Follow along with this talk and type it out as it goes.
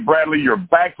Bradley, you're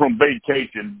back from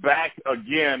vacation, back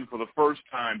again for the first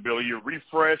time, Billy. You're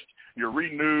refreshed, you're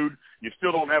renewed. You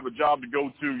still don't have a job to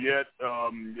go to yet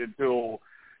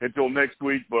until next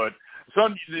week. But,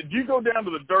 son, did you go down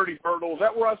to the Dirty Myrtle? Is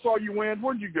that where I saw you win?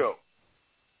 Where'd you go?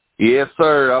 Yes,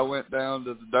 sir. I went down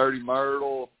to the Dirty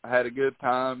Myrtle. I had a good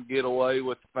time, get away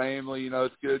with the family. You know,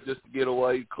 it's good just to get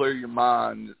away, clear your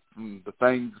mind from the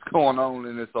things going on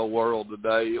in this old world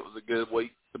today. It was a good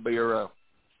week to be around.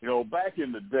 You know, back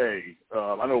in the day,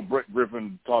 I know Brett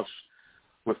Griffin talks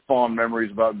with fond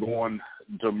memories about going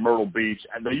to Myrtle Beach.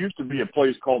 And there used to be a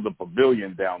place called the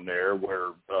Pavilion down there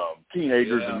where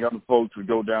teenagers and young folks would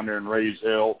go down there and raise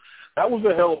hell. That was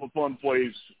a hell of a fun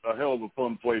place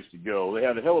to go. They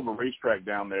had a hell of a racetrack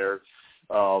down there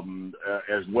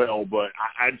as well. But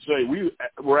I'd say we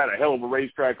were at a hell of a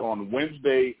racetrack on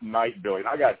Wednesday night, Billy. And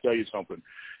I got to tell you something.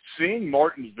 Seeing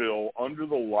Martinsville under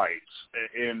the lights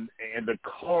and the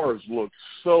cars looked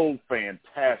so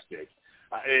fantastic,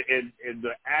 and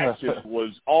the action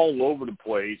was all over the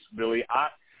place, Billy.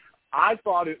 I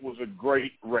thought it was a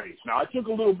great race. Now I took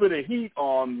a little bit of heat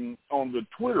on the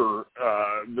Twitter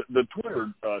the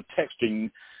Twitter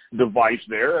texting device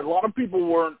there, and a lot of people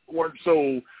weren't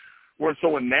so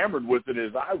enamored with it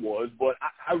as I was. But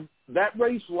that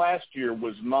race last year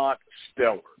was not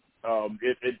stellar.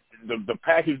 The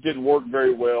package didn't work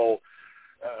very well.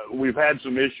 We've had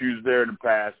some issues there in the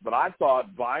past, but I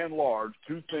thought by and large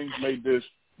two things made this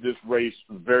race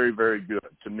very, very good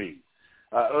to me.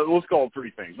 Let's call it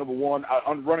three things. Number one,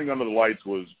 running under the lights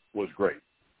was great.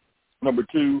 Number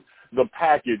two, the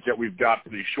package that we've got for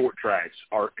these short tracks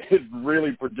it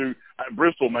really produced.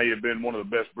 Bristol may have been one of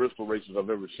the best Bristol races I've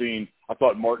ever seen. I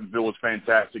thought Martinsville was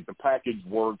fantastic. The package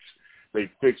works. They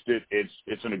fixed it.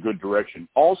 It's in a good direction.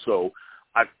 Also,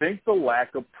 I think the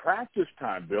lack of practice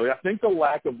time, Billy, I think the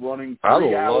lack of running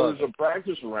 3 hours of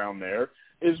practice around there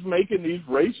is making these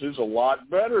races a lot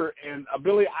better. And,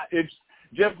 Billy,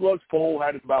 Jeff Gluck's poll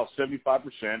had it about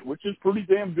 75%, which is pretty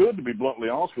damn good, to be bluntly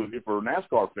honest with you, for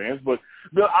NASCAR fans. But,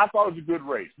 Bill, I thought it was a good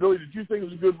race. Billy, did you think it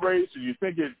was a good race? Did you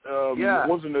think it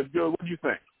wasn't as good? What did you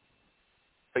think?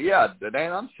 Yeah,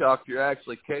 Dan, I'm shocked you're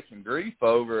actually catching grief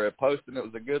over it, posting it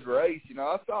was a good race. You know,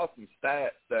 I saw some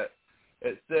stats that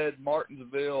it said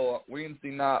Martinsville Wednesday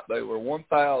night they were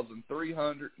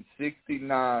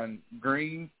 1,369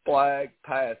 green flag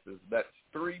passes. That's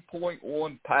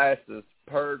 3.1 passes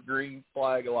per green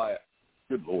flag lap.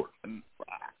 Good Lord. And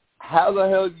how the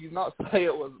hell did you not say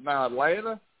it was now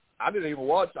Atlanta? I didn't even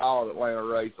watch all the Atlanta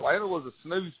race. Atlanta was a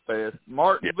snooze fest.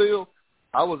 Martinsville,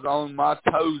 I was on my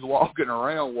toes walking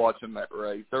around watching that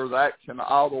race. There was action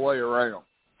all the way around.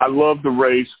 I loved the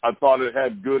race. I thought it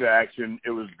had good action.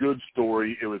 It was good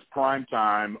story. It was prime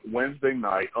time, Wednesday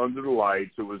night, under the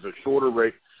lights. It was a shorter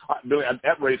race. Billy,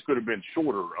 that race could have been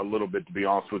shorter a little bit, to be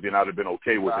honest with you, and I'd have been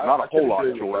okay with it. Not a whole lot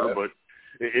shorter, but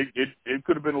it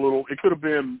could have been a little – it could have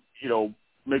been, you know,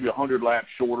 maybe 100 laps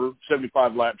shorter,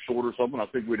 75 laps shorter, something. I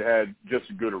think we'd had just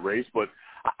as good a race. But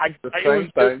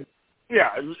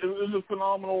yeah, it was a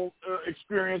phenomenal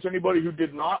experience. Anybody who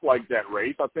did not like that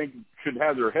race, I think, should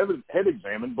have their head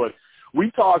examined. But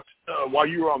we talked while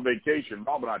you were on vacation.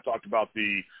 Rob and I talked about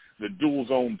the dual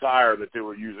zone tire that they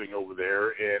were using over there.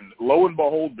 And lo and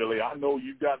behold, Billy, I know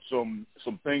you've got some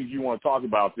things you want to talk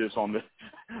about this on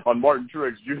Martin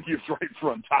Truex Jr.'s right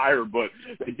front tire, but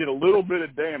they get a little bit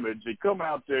of damage. They come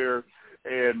out there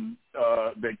and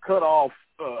they cut off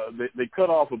a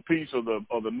piece of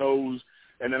the nose.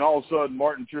 And then all of a sudden,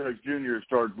 Martin Truex Jr.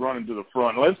 starts running to the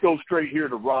front. Let's go straight here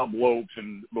to Rob Lopes,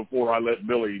 and before I let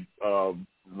Billy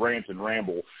rant and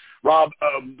ramble. Rob,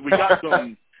 we got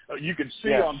some. You can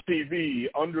see on TV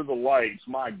under the lights.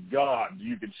 My God,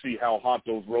 you could see how hot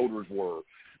those rotors were.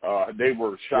 They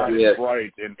were shining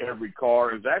bright in every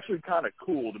car. It was actually kind of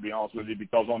cool, to be honest with you,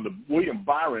 because on the William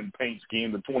Byron paint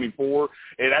scheme, the 24,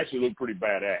 it actually looked pretty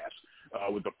badass.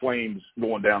 With the flames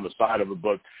going down the side of it.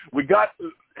 But we got,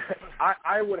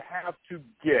 I would have to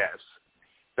guess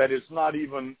that it's not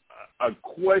even a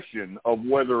question of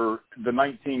whether the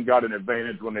 19 got an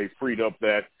advantage when they freed up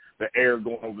the air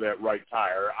going over that right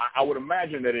tire. I would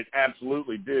imagine that it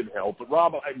absolutely did help. But,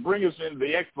 Rob, bring us in,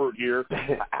 the expert here.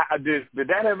 Did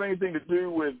that have anything to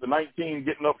do with the 19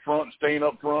 getting up front, staying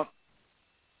up front?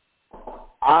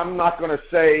 I'm not going to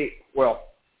say, well,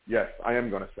 yes, I am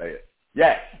going to say it.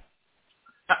 Yes.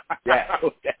 Yes.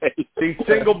 Okay. The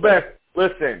single best.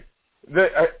 Listen,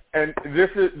 and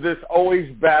this always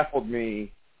baffled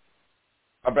me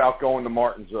about going to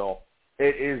Martinsville.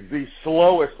 It is the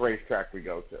slowest racetrack we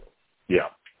go to. Yeah.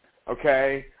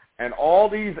 Okay? And all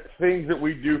these things that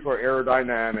we do for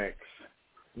aerodynamics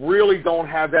really don't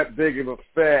have that big of an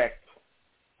effect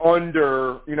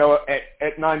under,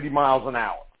 at 90 miles an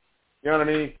hour. You know what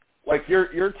I mean? Like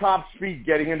your top speed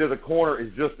getting into the corner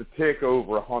is just a tick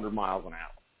over 100 miles an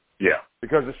hour. Yeah.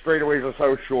 Because the straightaways are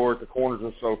so short, the corners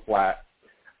are so flat.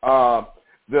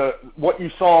 What you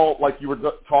saw, like you were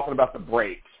talking about the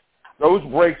brakes, those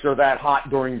brakes are that hot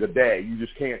during the day, you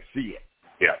just can't see it.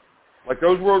 Yeah. Like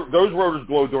those rotors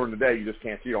glow during the day, you just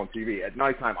can't see it on TV. At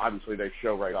nighttime, obviously, they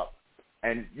show right up.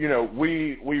 And,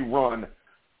 we run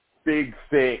big,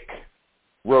 thick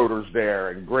rotors there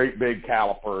and great big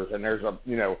calipers, and there's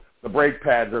the brake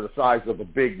pads are the size of a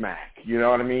Big Mac. You know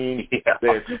what I mean?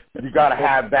 Yeah. You got to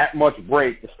have that much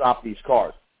brake to stop these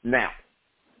cars. Now,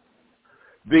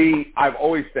 I've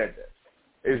always said this,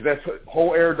 is that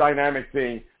whole aerodynamic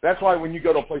thing. That's why when you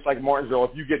go to a place like Martinsville,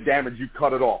 if you get damaged, you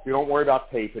cut it off. You don't worry about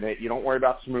taping it. You don't worry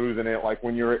about smoothing it like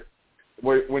when you're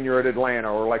at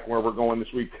Atlanta or like where we're going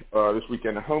this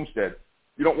weekend at Homestead.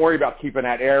 You don't worry about keeping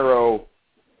that arrow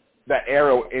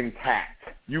intact.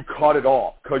 You cut it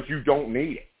off because you don't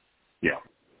need it. Yeah.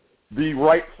 The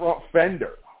right front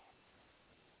fender,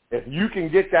 if you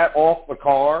can get that off the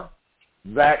car,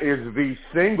 that is the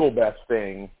single best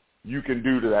thing you can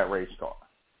do to that race car.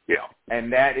 Yeah.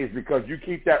 And that is because you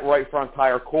keep that right front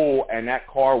tire cool, and that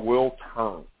car will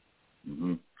turn.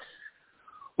 Mm-hmm.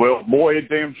 Well, boy, it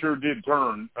damn sure did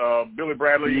turn. Billy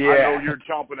Bradley, yeah. I know you're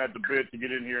chomping at the bit to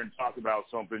get in here and talk about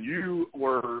something. You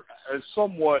were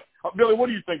somewhat – Billy, what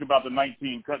do you think about the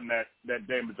 19 cutting that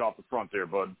damage off the front there,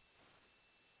 bud?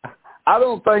 I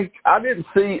didn't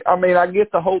see – I mean, I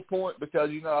get the whole point because,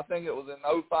 I think it was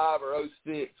in 05 or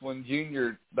 06 when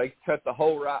Junior, they cut the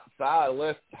whole right side,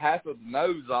 left half of the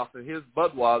nose off of his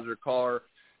Budweiser car,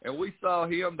 and we saw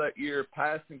him that year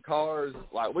passing cars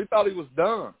like we thought he was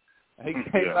done. He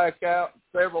came back out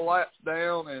several laps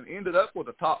down and ended up with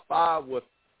a top 5 with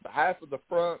half of the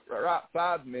front right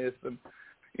side missing.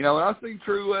 When I seen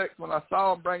Truex, when I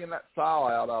saw him bringing that saw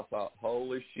out, I thought,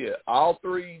 holy shit. All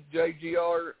 3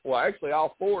 JGR, well, actually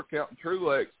all 4 counting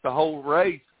Truex, the whole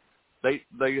race, they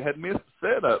had missed the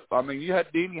setup. I mean, you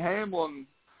had Denny Hamlin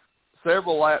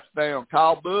several laps down,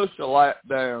 Kyle Busch a lap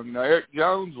down, Eric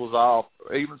Jones was off.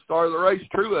 Even start of the race,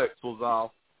 Truex was off.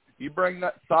 You bring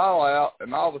that saw out,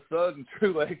 and all of a sudden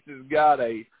Truex has got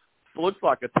looks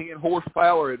like a 10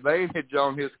 horsepower advantage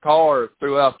on his car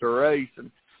throughout the race. And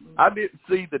I didn't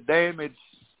see the damage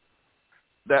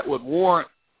that would warrant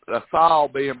a saw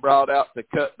being brought out to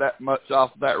cut that much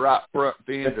off that right front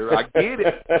fender. I get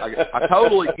it. I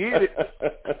totally get it.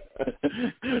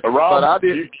 Rob, but I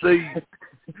didn't see.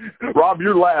 Rob,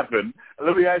 you're laughing.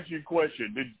 Let me ask you a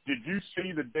question. Did you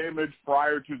see the damage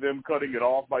prior to them cutting it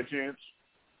off by chance?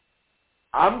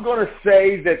 I'm going to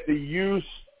say that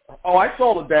I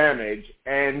saw the damage,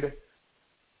 and,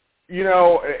 you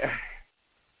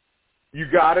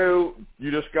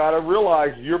just got to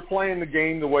realize you're playing the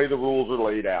game the way the rules are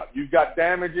laid out. You've got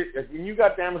damage. When you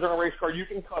got damage on a race car, you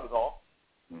can cut it off.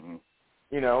 Mm-hmm.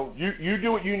 You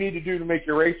do what you need to do to make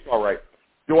your race car right.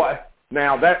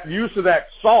 Now, that use of that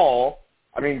saw,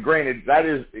 I mean, granted, that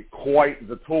is quite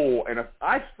the tool, and if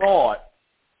I thought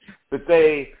that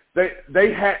they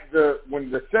had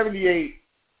when the 78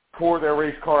 tore their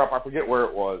race car up, I forget where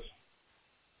it was,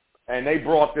 and they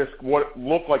brought this what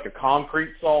looked like a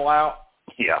concrete saw out.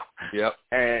 Yeah. Yep.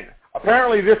 And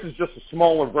apparently this is just a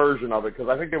smaller version of it because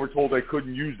I think they were told they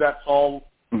couldn't use that saw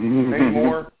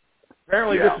anymore.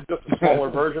 Apparently this is just a smaller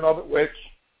version of it, which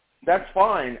that's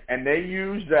fine, and they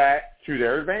used that to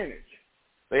their advantage.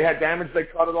 They had damage, they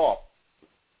cut it off.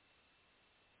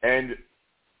 And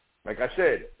like I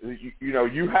said,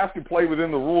 you have to play within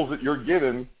the rules that you're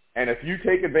given, and if you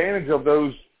take advantage of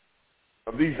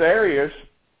these areas,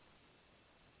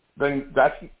 then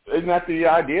isn't that the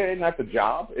idea? Isn't that the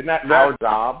job? Isn't that our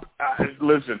job?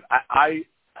 Listen, I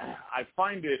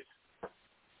find it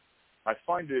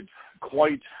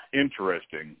quite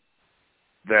interesting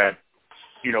that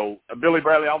Billy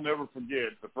Bradley. I'll never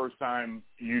forget the first time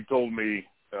you told me.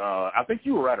 I think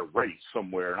you were at a race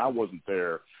somewhere, and I wasn't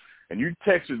there. And you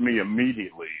texted me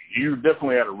immediately. You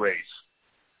definitely had a race.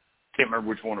 Can't remember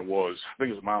which one it was. I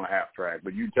think it was a 1.5 mile track.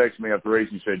 But you texted me after the race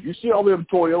and said, you see all them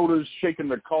Toyotas shaking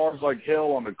their cars like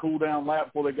hell on the cool-down lap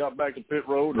before they got back to pit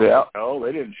road? Yeah. No,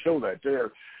 they didn't show that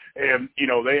there. And,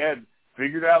 they had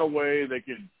figured out a way they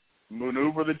could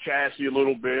maneuver the chassis a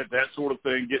little bit, that sort of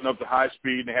thing, getting up to high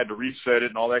speed, and they had to reset it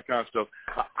and all that kind of stuff.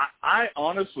 I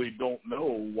honestly don't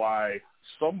know why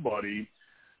somebody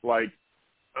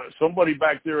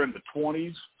back there in the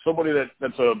 20s, somebody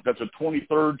that's a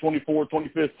 23rd, 24th,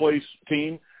 25th place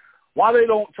team, why they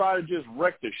don't try to just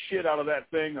wreck the shit out of that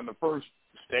thing on the first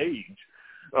stage,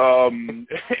 and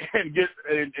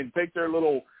take their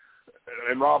little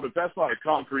and Rob, if that's not a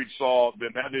concrete saw, then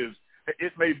that is.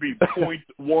 It may be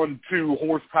 0.12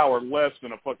 horsepower less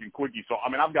than a fucking quickie saw.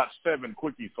 I mean, I've got 7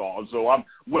 quickie saws, so I'm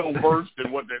well versed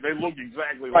in what they look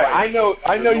exactly like. I know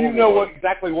you know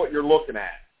exactly what you're looking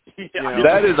at. Yeah. You know?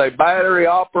 That is a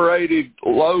battery-operated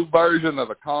low version of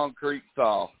a concrete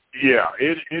saw. Yeah,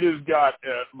 it has got,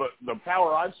 but the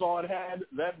power I saw it had,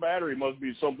 that battery must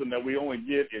be something that we only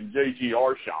get in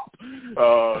JGR shop,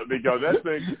 because that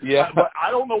thing, but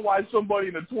I don't know why somebody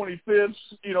in the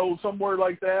 25th, somewhere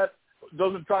like that,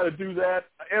 doesn't try to do that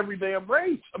every damn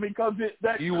race. I mean, because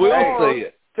you will see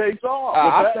it takes off.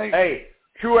 I think,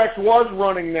 Truex was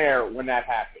running there when that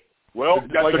happened. Well,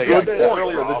 like that's a good point,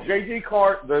 earlier.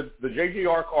 The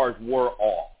JGR cars were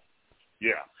off.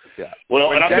 Yeah. Yeah.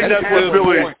 Well, and I think that's what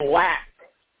Billy lapped.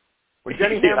 When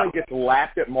Denny Hamlin gets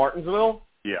lapped at Martinsville,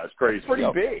 it's crazy. It's pretty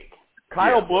big.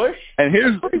 Kyle Busch, and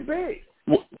here's pretty big.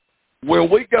 When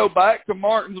we go back to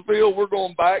Martinsville, we're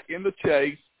going back in the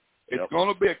chase. It's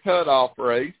going to be a cutoff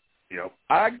race. Yep.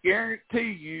 I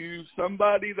guarantee you,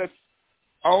 somebody that's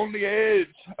on the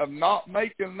edge of not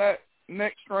making that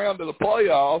next round of the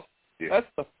playoffs, that's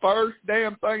the first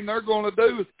damn thing they're going to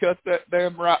do is cut that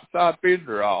damn right side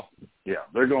fender off. Yeah,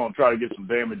 they're going to try to get some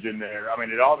damage in there. I mean,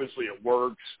 it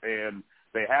works, and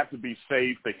they have to be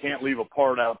safe. They can't leave a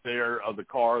part out there of the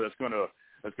car that's going to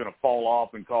fall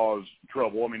off and cause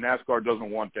trouble. I mean, NASCAR doesn't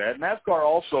want that. NASCAR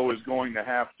also is going to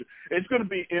have to – it's going to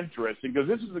be interesting because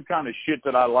this is the kind of shit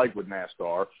that I like with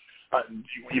NASCAR.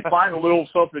 You find a little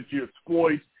stuff that you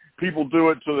exploit. People do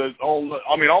it so that all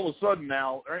of a sudden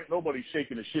now there ain't nobody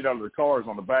shaking the shit out of their cars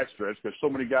on the backstretch because so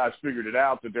many guys figured it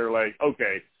out that they're like,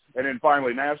 okay. And then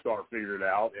finally NASCAR figured it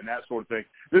out and that sort of thing.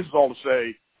 This is all to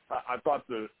say I thought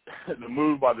the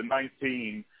move by the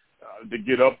 19 to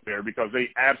get up there because they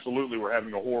absolutely were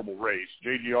having a horrible race.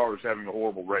 JGR was having a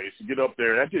horrible race. To get up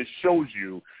there, that just shows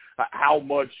you how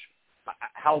much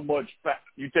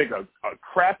you take a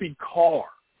crappy car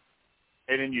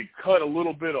and then you cut a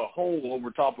little bit of hole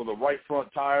over top of the right front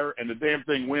tire, and the damn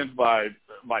thing wins by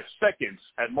seconds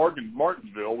at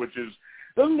Martinsville, which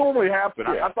doesn't normally happen.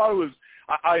 Yeah. I thought it was.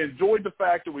 I enjoyed the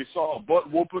fact that we saw a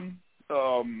butt whooping.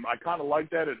 I kind of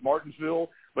liked that at Martinsville,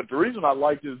 but the reason I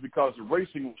liked it is because the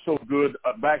racing was so good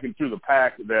back and through the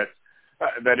pack that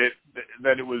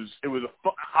it was.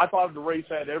 I thought the race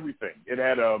had everything. It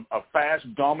had a fast,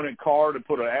 dominant car to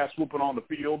put an ass whooping on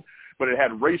the field, but it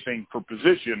had racing for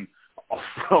position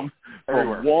from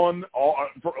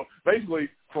basically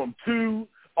from 2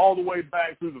 all the way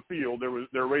back through the field.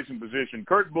 Their racing position.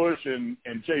 Kurt Busch and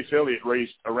Chase Elliott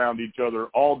raced around each other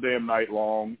all damn night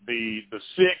long. The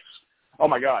 6, oh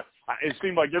my God! It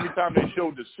seemed like every time they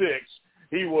showed the 6,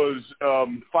 he was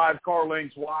 5 car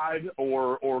lengths wide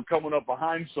or coming up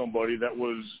behind somebody that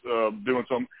was doing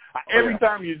something. Every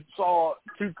time you saw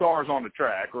 2 cars on the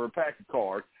track or a pack of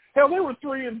cars. Hell, they were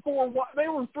 3 and 4 wide. They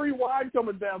were 3 wide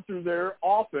coming down through there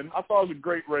often. I thought it was a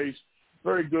great race.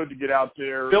 Very good to get out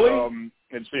there and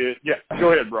see it. Yeah,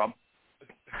 go ahead, Rob.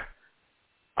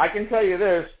 I can tell you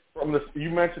this.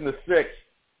 You mentioned the 6.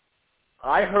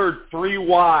 I heard 3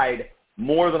 wide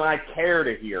more than I care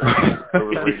to hear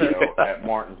over the radio at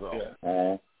Martinsville.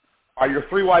 Yeah. You're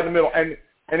 3 wide in the middle. And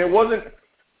it wasn't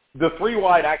 – the 3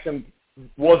 wide action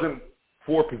wasn't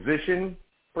for position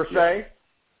per se.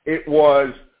 It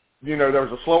was – there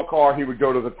was a slow car, he would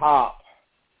go to the top,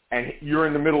 and you're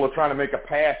in the middle of trying to make a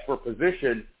pass for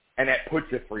position, and that puts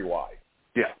you 3 wide.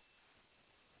 Yeah.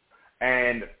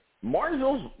 And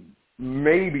Martinsville's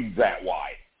maybe that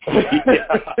wide.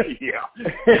 Yeah.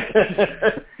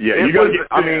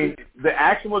 The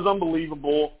action was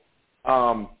unbelievable.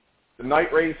 The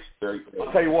night race,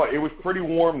 I'll tell you what, it was pretty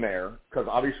warm there because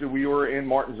obviously we were in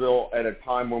Martinsville at a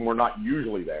time when we're not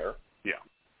usually there. Yeah.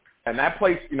 And that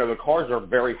place, the cars are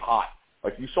very hot.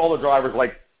 Like you saw the drivers,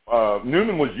 like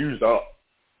Newman was used up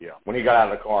when he got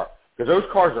out of the car because those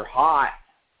cars are hot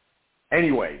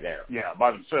anyway there. Yeah,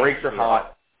 by themselves. Brakes are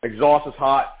hot. Exhaust is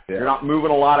hot. Yeah. You're not moving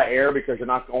a lot of air because you're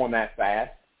not going that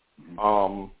fast.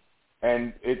 Mm-hmm.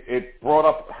 And it brought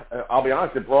up, I'll be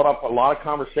honest, it brought up a lot of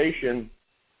conversation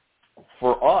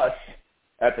for us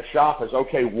at the shop is,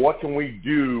 okay, what can we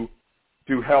do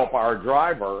to help our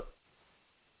driver,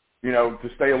 to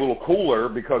stay a little cooler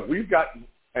because we've got,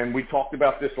 and we talked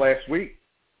about this last week,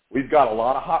 we've got a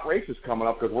lot of hot races coming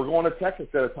up because we're going to Texas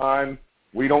at a time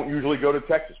we don't usually go to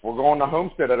Texas. We're going to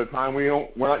Homestead at a time we're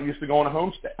not used to going to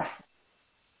Homestead.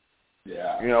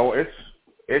 Yeah.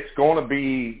 It's going to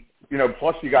be,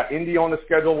 plus you got Indy on the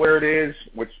schedule where it is,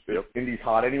 which Indy's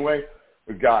hot anyway.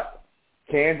 We've got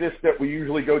Kansas that we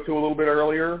usually go to a little bit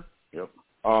earlier. Yep.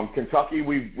 Kentucky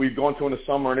we've gone to in the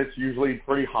summer, and it's usually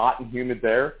pretty hot and humid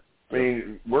there. I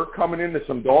mean, we're coming into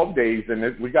some dog days,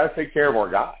 and we got to take care of our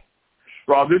guys.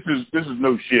 Rob, this is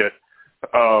no shit.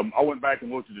 I went back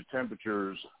and looked at the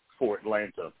temperatures for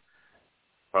Atlanta.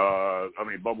 I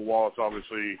mean, Bubba Wallace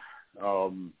obviously,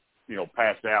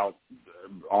 passed out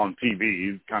on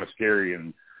TV. Kind of scary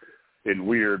and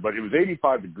weird, but it was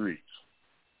 85 degrees.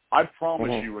 I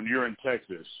promise you, when you're in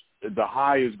Texas, the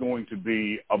high is going to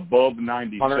be above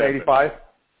 97. 185?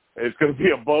 It's going to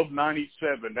be above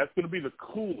 97. That's going to be the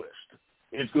coolest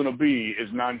it's going to be is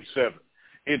 97.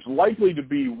 It's likely to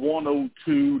be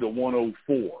 102 to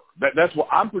 104. That's what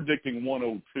I'm predicting.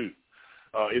 102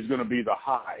 is going to be the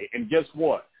high. And guess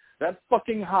what? That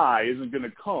fucking high isn't going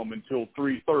to come until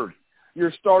 3:30.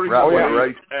 You're starting the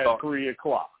race at 3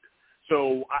 o'clock.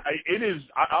 So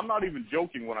I'm not even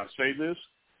joking when I say this.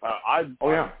 I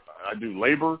do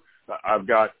labor. I've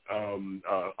got a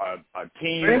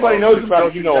team. Anybody knows about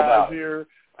it, you know about here.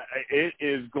 It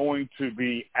is going to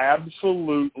be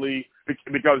absolutely,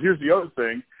 because here's the other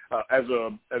thing. As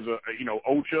a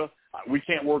OSHA, we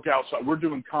can't work outside. We're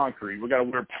doing concrete. We got to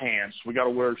wear pants. We got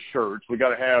to wear shirts. We got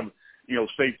to have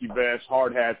safety vests,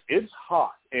 hard hats. It's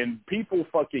hot and people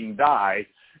fucking die,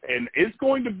 and it's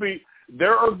going to be.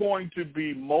 There are going to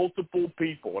be multiple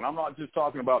people, and I'm not just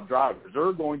talking about drivers. There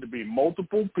are going to be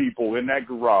multiple people in that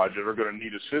garage that are going to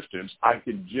need assistance. I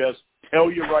can just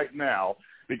tell you right now,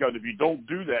 because if you don't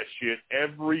do that shit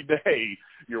every day,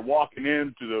 you're walking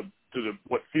into the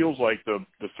what feels like the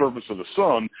surface of the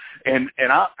sun. And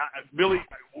I Billy,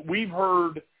 we've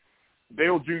heard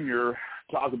Dale Jr.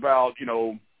 talk about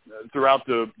throughout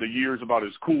the years about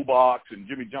his cool box, and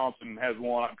Jimmy Johnson has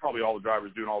one. Probably all the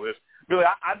drivers doing all this. Billy,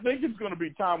 I think it's going to be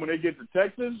time when they get to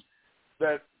Texas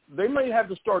that they may have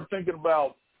to start thinking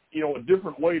about, a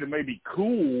different way to maybe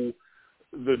cool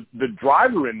the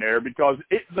driver in there, because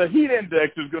the heat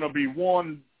index is going to be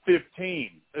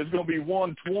 115. It's going to be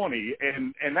 120,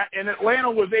 and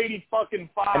Atlanta was 80 fucking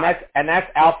 5. And that's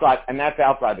outside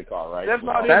the car, right? That's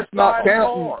not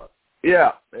counting. Car.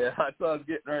 Yeah, that's what I was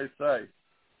getting ready to say.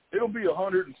 It'll be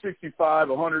 165,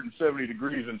 170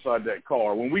 degrees inside that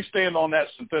car. When we stand on that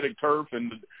synthetic turf,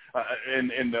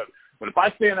 but if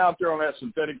I stand out there on that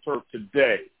synthetic turf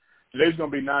today's going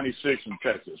to be 96 in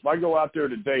Texas. If I go out there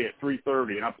today at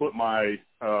 3:30 and I put my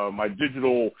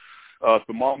digital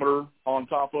thermometer on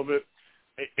top of it,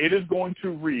 it is going to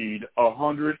read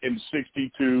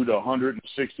 162 to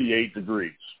 168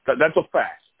 degrees. That's a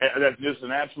fact. That's just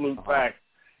an absolute fact.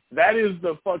 That is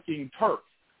the fucking turf.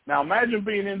 Now, imagine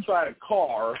being inside a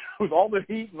car with all the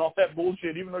heat and all that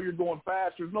bullshit, even though you're going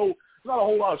fast. There's not a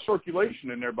whole lot of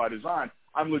circulation in there by design.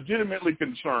 I'm legitimately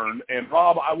concerned. And,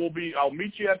 Rob, I'll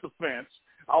meet you at the fence.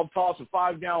 I'll toss a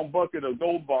 5-gallon bucket of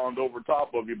Gold Bond over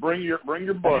top of you. Bring your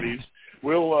buddies.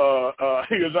 We'll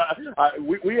because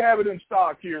we have it in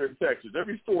stock here in Texas.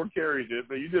 Every store carries it,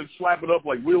 but you just slap it up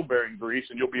like wheel bearing grease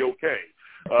and you'll be okay.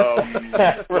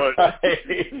 But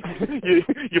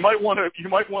you might want to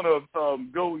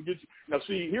go and get. Now,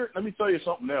 see here. Let me tell you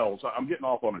something else. I'm getting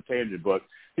off on a tangent, but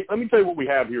let me tell you what we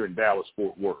have here in Dallas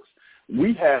Fort Worth.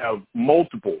 We have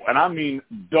multiple, and I mean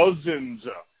dozens.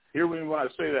 Hear me when I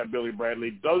say that, Billy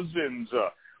Bradley. Dozens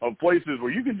of places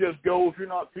where you can just go if you're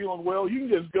not feeling well. You can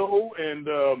just go and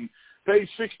pay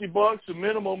 $60. The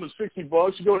minimum is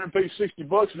 $60. You go there and pay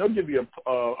 $60, and they'll give you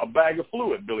a bag of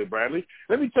fluid, Billy Bradley.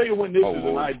 Let me tell you when this is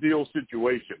an ideal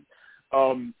situation.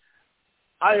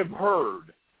 I have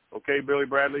heard, okay, Billy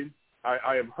Bradley,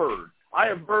 I have heard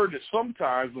that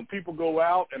sometimes when people go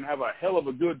out and have a hell of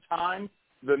a good time,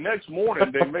 the next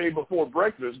morning they may, before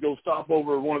breakfast, go stop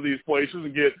over at one of these places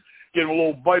and get a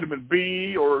little vitamin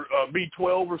B or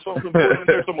B12 or something, put in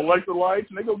there some electrolytes,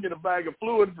 and they go get a bag of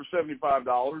fluid for $75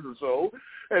 or so,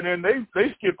 and then they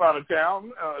skip out of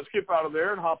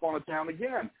there and hop on a town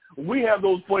again. We have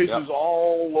those places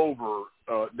all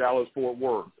over Dallas Fort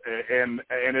Worth, and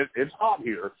it's hot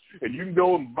here, and you can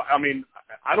go and buy, I mean,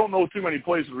 I don't know too many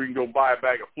places where you can go buy a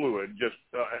bag of fluid. Just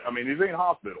these ain't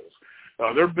hospitals.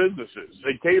 They're businesses.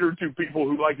 They cater to people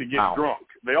who like to get drunk.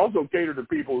 They also cater to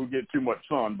people who get too much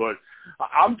sun. But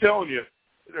I'm telling you,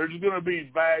 there's going to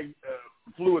be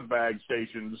fluid bag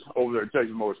stations over there at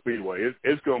Texas Motor Speedway.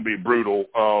 It's going to be brutal.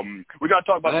 We got to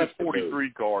talk about this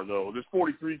 43 car, though. This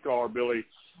 43 car, Billy,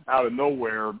 out of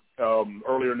nowhere,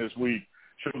 earlier in this week,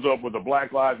 shows up with a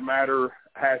Black Lives Matter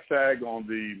hashtag on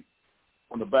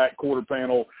the back quarter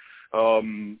panel.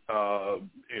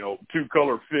 Two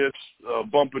color fists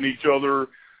bumping each other,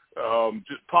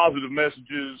 just positive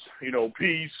messages,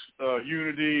 peace,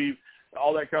 unity,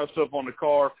 all that kind of stuff on the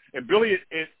car. And Billy,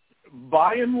 it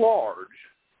by and large,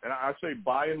 and I say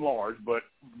by and large, but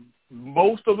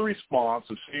most of the response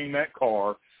of seeing that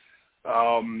car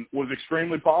was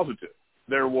extremely positive.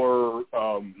 There were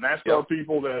NASCAR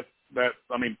people that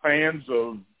fans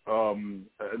of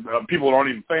people that aren't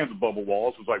even fans of Bubba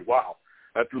Wallace was like, wow,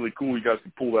 that's really cool. You guys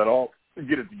can pull that off and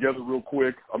get it together real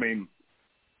quick. I mean,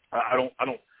 I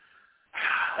don't.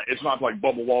 It's not like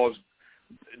Bubba Wallace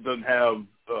doesn't have.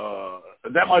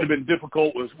 That might have been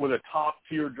difficult with a top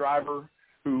tier driver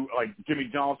who, like Jimmy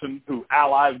Johnson, who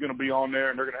Ally is going to be on there,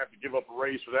 and they're going to have to give up a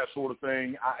race or that sort of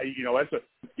thing.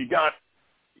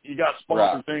 You got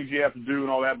sponsor things you have to do and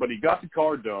all that, but he got the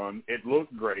car done. It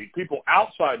looked great. People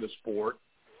outside the sport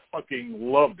fucking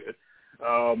loved it.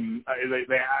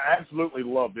 They absolutely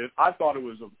loved it. I thought it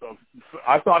was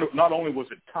not only was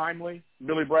it timely,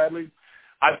 Billy Bradley,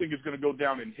 I think it's going to go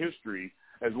down in history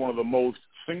as one of the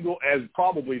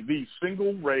probably the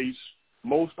single race,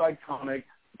 most iconic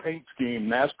paint scheme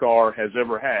NASCAR has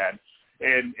ever had.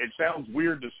 And it sounds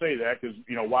weird to say that because,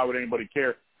 why would anybody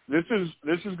care? This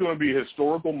is going to be a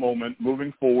historical moment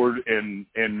moving forward in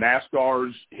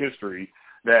NASCAR's history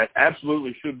that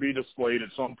absolutely should be displayed at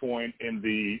some point in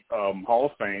the Hall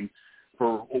of Fame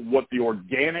for what the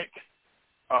organic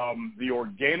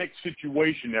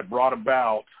situation that brought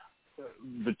about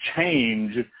the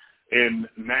change in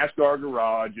NASCAR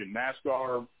garage and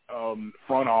NASCAR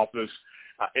front office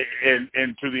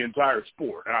and to the entire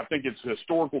sport. And I think it's a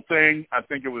historical thing. I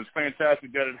think it was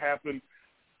fantastic that it happened.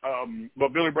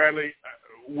 But Billy Bradley,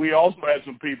 we also had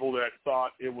some people that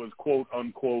thought it was quote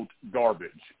unquote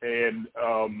garbage, and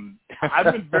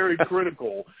I've been very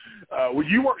critical.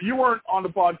 You weren't on the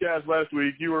podcast last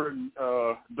week. You were in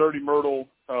Dirty Myrtle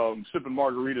sipping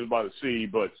margaritas by the sea,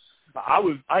 but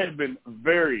I had been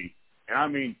very, and I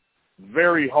mean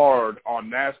very hard on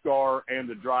NASCAR and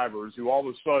the drivers who all of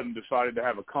a sudden decided to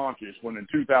have a conscience when in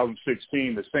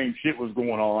 2016 the same shit was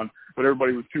going on, but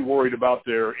everybody was too worried about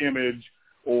their image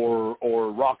or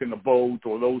rocking the boat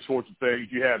or those sorts of things.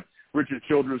 You had Richard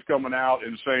Childress coming out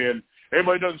and saying,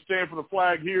 anybody doesn't stand for the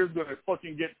flag here is going to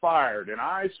fucking get fired. And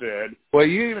I said... Well,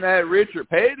 you even had Richard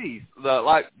Petty,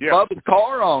 Bubba's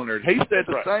car owner. He said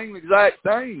the same exact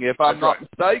thing, if I'm not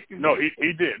mistaken. No,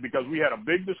 he did, because we had a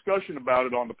big discussion about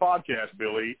it on the podcast,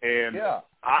 Billy, and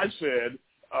I said...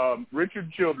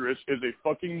 Richard Childress is a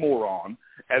fucking moron.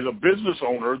 As a business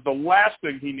owner, the last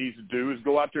thing he needs to do is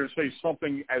go out there and say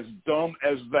something as dumb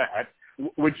as that,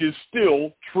 which is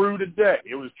still true today.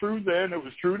 It was true then. It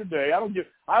was true today. I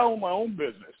own my own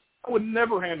business. I would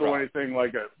never handle anything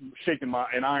like shaking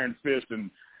an iron fist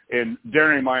and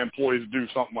daring my employees to do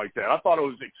something like that. I thought it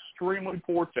was extremely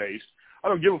poor taste. I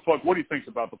don't give a fuck what he thinks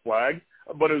about the flag,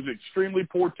 but it was extremely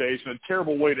poor taste and a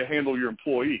terrible way to handle your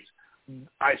employees.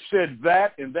 I said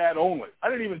that and that only. I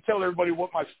didn't even tell everybody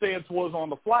what my stance was on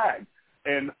the flag.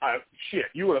 And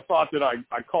you would have thought that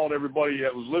I called everybody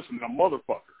that was listening a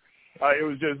motherfucker. It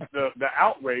was just the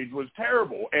outrage was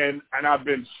terrible. And I've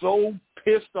been so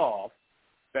pissed off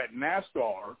that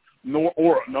NASCAR,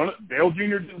 Dale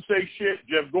Jr. didn't say shit,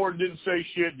 Jeff Gordon didn't say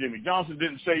shit, Jimmy Johnson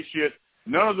didn't say shit.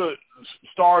 None of the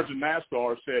stars in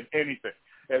NASCAR said anything.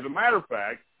 As a matter of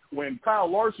fact, when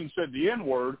Kyle Larson said the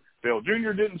N-word, Dale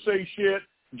Jr. didn't say shit.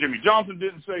 Jimmy Johnson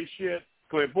didn't say shit.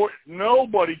 Clint Boyd,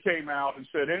 nobody came out and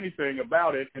said anything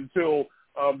about it until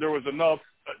there was enough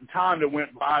time that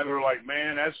went by. They were like,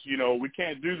 man, that's, we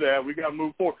can't do that. We got to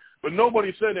move forward. But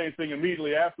nobody said anything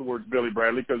immediately afterwards, Billy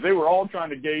Bradley, because they were all trying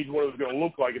to gauge what it was going to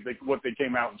look like what they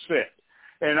came out and said.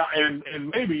 And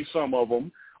maybe some of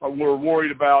them were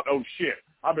worried about, oh, shit,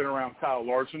 I've been around Kyle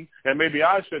Larson, and maybe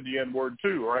I said the N-word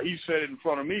too, or he said it in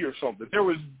front of me or something. There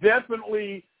was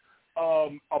definitely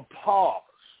a pause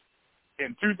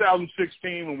in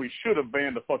 2016 when we should have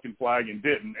banned the fucking flag and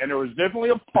didn't. And there was definitely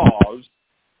a pause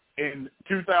in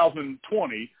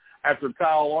 2020 after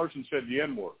Kyle Larson said the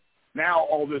N-word. Now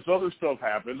all this other stuff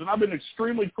happens, and I've been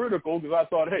extremely critical because I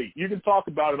thought, hey, you can talk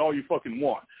about it all you fucking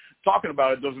want. Talking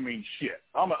about it doesn't mean shit.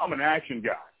 I'm an action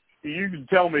guy. You can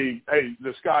tell me, hey,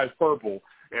 the sky's purple,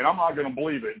 and I'm not going to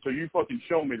believe it until you fucking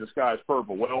show me the sky's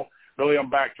purple. Well, Billy, I'm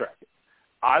backtracking.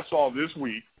 I saw this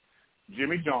week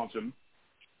Jimmy Johnson,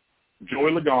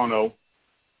 Joey Logano,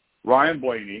 Ryan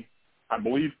Blaney, I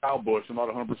believe Kyle Busch, I'm not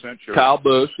 100% sure. Kyle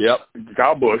Busch, yep.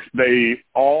 Kyle Busch, they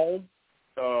all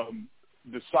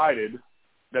decided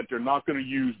that they're not going to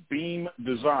use Beam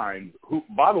Design, who,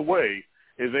 by the way,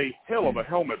 is a hell of a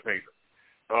helmet painter.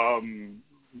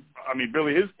 I mean,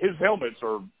 Billy, his helmets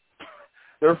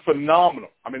they're phenomenal.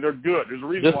 I mean, they're good. There's a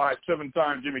reason why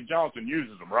 7-time Jimmy Johnson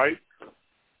uses them, right?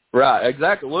 Right,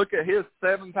 exactly. Look at his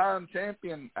 7-time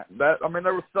champion. There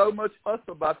was so much fuss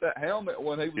about that helmet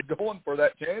when he was going for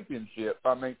that championship.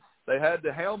 I mean, they had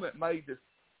the helmet made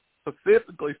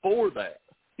specifically for that.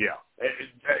 Yeah,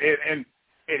 and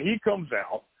he comes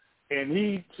out and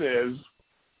he says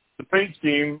the paint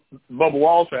scheme Bubba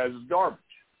Wallace has is garbage,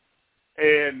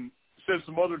 and says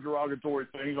some other derogatory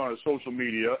things on his social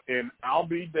media. And I'll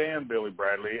be damned, Billy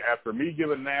Bradley, after me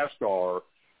giving NASCAR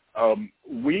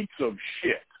weeks of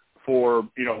shit for,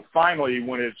 finally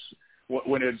when it's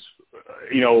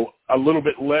a little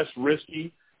bit less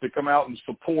risky to come out and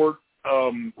support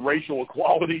racial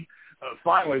equality,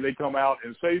 finally they come out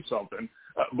and say something.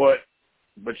 But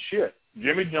shit,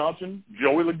 Jimmy Johnson,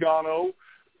 Joey Logano,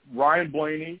 Ryan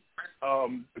Blaney,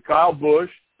 Kyle Busch,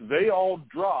 they all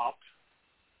dropped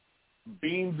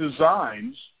Beam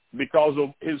Designs because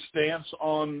of his stance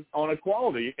on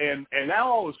equality. And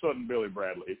now all of a sudden, Billy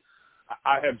Bradley,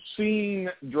 I have seen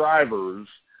drivers,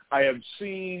 I have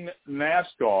seen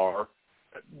NASCAR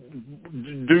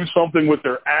do something with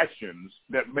their actions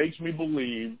that makes me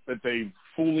believe that they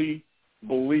fully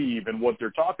believe in what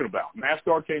they're talking about.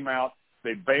 NASCAR came out,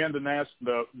 they banned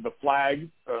the flag,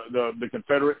 the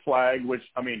Confederate flag, which,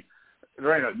 I mean,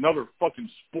 there ain't another fucking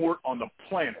sport on the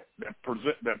planet that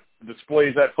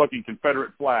displays that fucking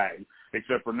Confederate flag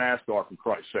except for NASCAR, for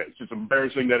Christ's sake. It's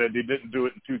embarrassing that they didn't do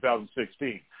it in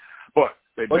 2016. But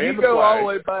they banned the flag. You go all the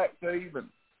way back to even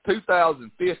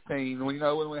 2015,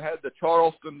 when we had the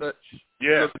Charleston that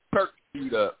the Turk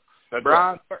shoot up.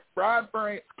 Brian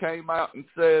France came out and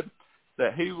said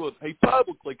that he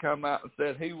publicly come out and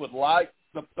said he would like,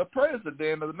 the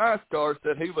president of the NASCAR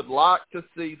said he would like to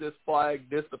see this flag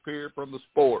disappear from the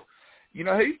sport. He's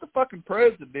the fucking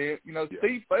president.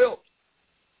 Steve Phelps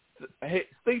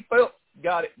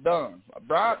got it done.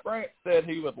 Brian France said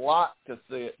he would like to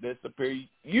see it disappear.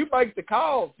 You make the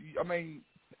calls. I mean,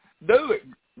 do it.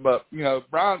 But,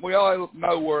 Brian, we all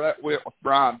know where that went with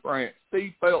Brian France.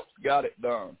 Steve Phelps got it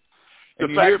done.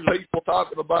 And you hear people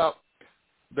talking about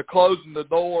the closing the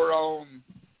door on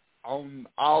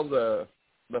all the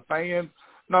fans.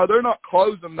 No, they're not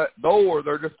closing that door.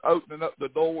 They're just opening up the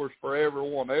doors for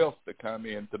everyone else to come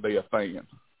in to be a fan.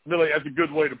 Billy, that's a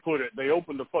good way to put it. They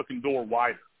opened the fucking door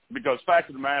wider. Because fact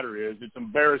of the matter is, it's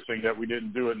embarrassing that we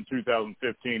didn't do it in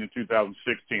 2015 and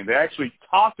 2016. They actually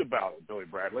talked about it, Billy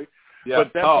Bradley. Yeah.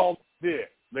 But that's all they did.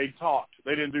 They talked.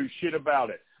 They didn't do shit about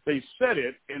it. They said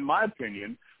it, in my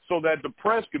opinion, so that the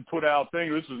press could put out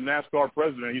things. This is NASCAR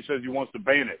president. He says he wants to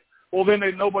ban it. Well, then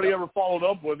nobody ever followed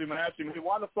up with him and asked him, hey,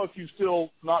 why the fuck you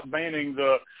still not banning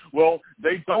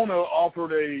Daytona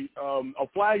offered a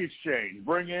flag exchange.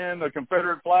 Bring in a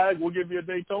Confederate flag, we'll give you a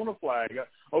Daytona flag.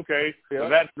 Okay, well,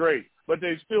 that's great. But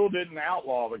they still didn't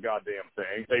outlaw the goddamn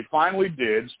thing. They finally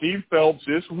did. Steve Phelps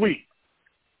this week,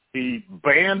 he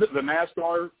banned the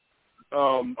NASCAR,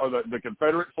 or the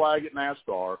Confederate flag at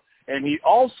NASCAR, and he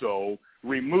also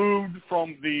removed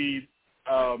from the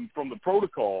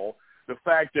protocol the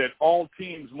fact that all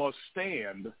teams must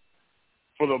stand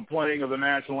for the playing of the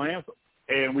national anthem.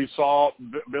 And we saw,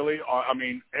 Billy, I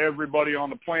mean, everybody on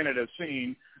the planet has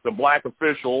seen the black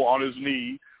official on his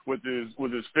knee with his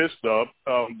fist up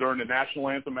during the national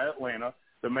anthem at Atlanta.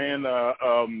 The man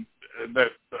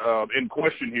that in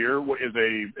question here is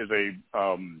a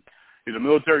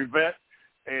military vet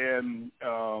and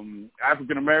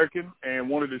African American, and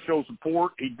wanted to show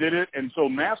support. He did it, and so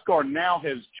NASCAR now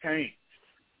has changed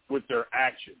with their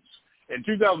actions. In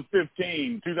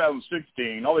 2015,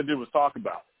 2016, all they did was talk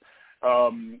about it.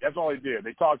 That's all they did.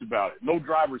 They talked about it. No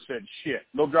driver said shit.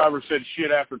 No driver said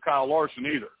shit after Kyle Larson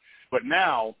either. But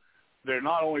now they're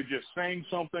not only just saying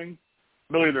something,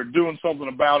 Billy, they're doing something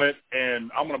about it,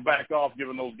 and I'm going to back off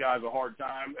giving those guys a hard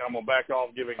time, and I'm going to back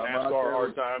off giving NASCAR a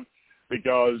hard time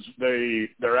because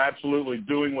they're absolutely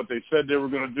doing what they said they were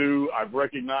going to do. I've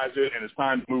recognized it, and it's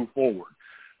time to move forward.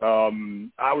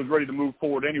 I was ready to move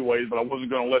forward anyways, but I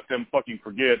wasn't going to let them fucking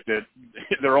forget that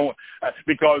they're only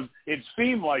because it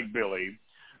seemed like, Billy,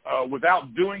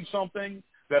 without doing something,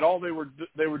 that all they were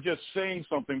just saying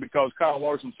something because Kyle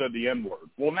Larson said the N-word.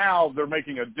 Well, now they're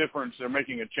making a difference. They're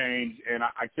making a change, and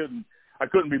I couldn't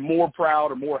be more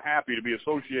proud or more happy to be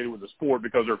associated with the sport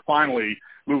because they're finally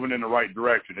moving in the right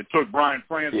direction. It took Brian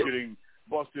France getting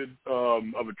busted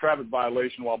of a traffic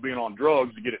violation while being on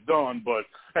drugs to get it done, but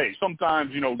hey,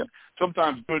 sometimes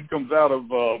good comes out of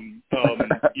dumb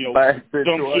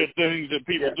shit things that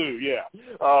people do. Yeah,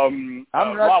 I'm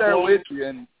right there with you.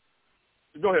 And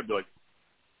go ahead, Billy.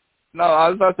 No, I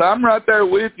was about to say, I'm right there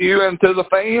with you, and to the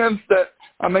fans that,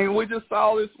 I mean, we just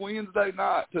saw this Wednesday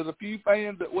night. To the few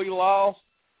fans that we lost,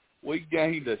 we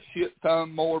gained a shit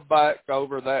ton more back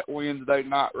over that Wednesday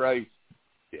night race.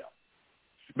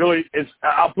 Billy,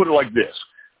 I'll put it like this.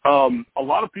 A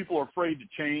lot of people are afraid to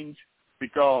change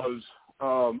because,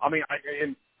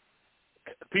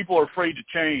 people are afraid to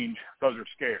change because they're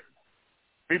scared.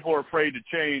 People are afraid to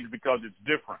change because it's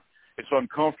different. It's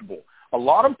uncomfortable. A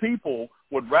lot of people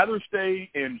would rather stay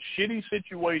in shitty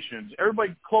situations.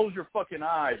 Everybody close your fucking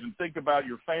eyes and think about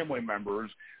your family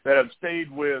members that have stayed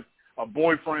with a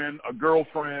boyfriend, a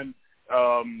girlfriend,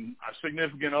 a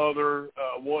significant other,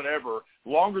 whatever,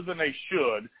 longer than they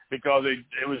should because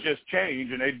it was just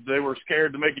change and they were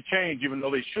scared to make a change even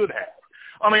though they should have.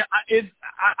 I mean,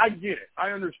 I get it.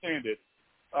 I understand it.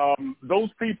 Those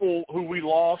people who we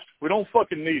lost, we don't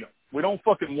fucking need them. We don't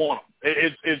fucking want them.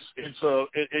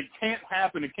 It can't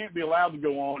happen. It can't be allowed to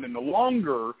go on. And the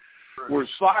longer we're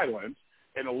silent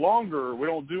and the longer we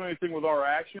don't do anything with our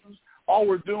actions, all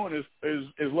we're doing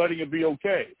is letting it be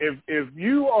okay. If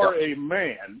you are a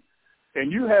man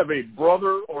and you have a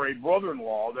brother or a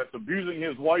brother-in-law that's abusing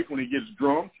his wife when he gets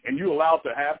drunk and you allow it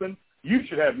to happen, you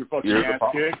should have your fucking ass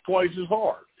kicked twice as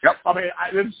hard. Yep. I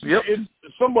mean,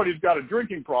 somebody's got a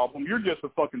drinking problem. You're just a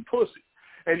fucking pussy.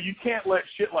 And you can't let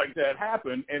shit like that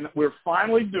happen. And we're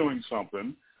finally doing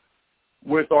something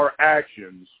with our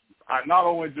actions. Not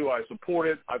only do I support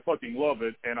it, I fucking love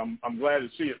it, and I'm glad to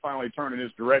see it finally turn in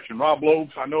this direction. Rob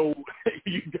Lopes, I know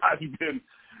you guys have been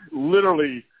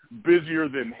literally busier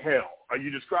than hell. You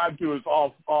described to us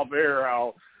off air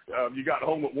how you got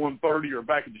home at 1:30 or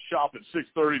back at the shop at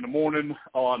 6:30 in the morning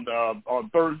on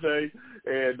Thursday,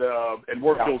 and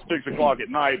worked till 6 o'clock at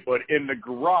night. But in the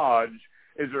garage,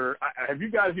 have you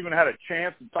guys even had a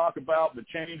chance to talk about the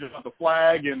changes of the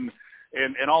flag and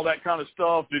all that kind of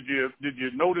stuff? Did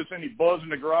you notice any buzz in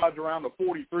the garage around the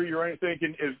 43 or anything?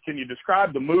 Can you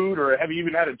describe the mood, or have you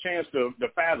even had a chance to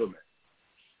fathom it?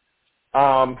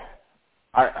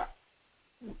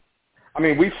 I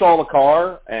mean, we saw the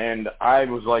car, and I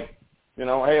was like,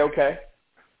 hey, okay,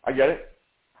 I get it.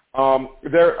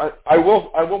 I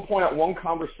will point out one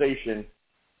conversation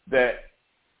that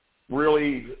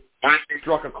really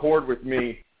struck a chord with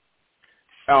me,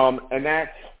 and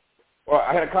that's,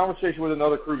 I had a conversation with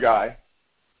another crew guy,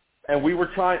 and we were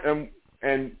trying,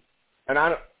 and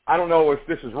I don't know if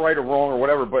this is right or wrong or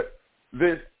whatever, but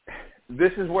this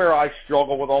is where I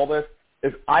struggle with all this,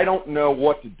 is I don't know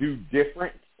what to do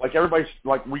different. Like, everybody's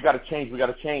like, we got to change.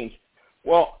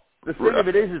 Well, the thing of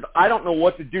it is I don't know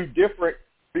what to do different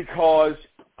because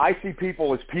I see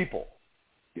people as people.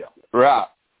 Yeah. Right.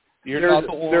 There's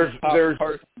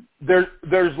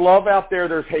love out there,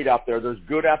 there's hate out there, there's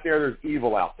good out there, there's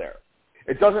evil out there.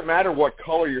 It doesn't matter what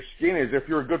color your skin is. If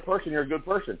you're a good person, you're a good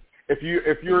person. If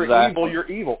you're evil, you're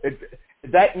evil.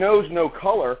 That knows no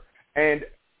color. And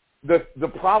the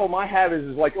problem I have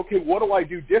is like, okay, what do I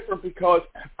do different? Because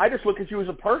I just look at you as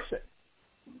a person.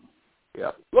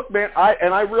 Yeah. Look, man,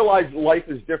 I realize life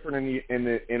is different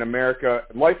in America.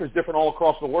 Life is different all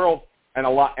across the world, and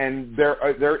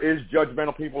there is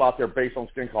judgmental people out there based on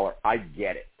skin color. I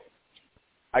get it.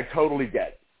 I totally get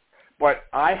it. But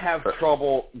I have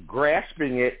trouble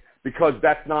grasping it because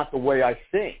that's not the way I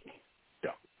think.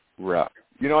 Yeah. Right.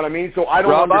 You know what I mean? So I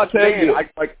don't understand.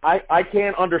 I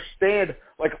can't understand.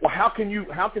 Like, well, how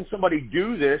can somebody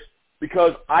do this?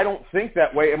 Because I don't think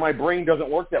that way, and my brain doesn't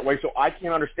work that way. So I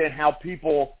can't understand how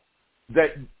people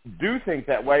that do think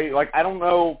that way. Like, I don't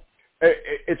know.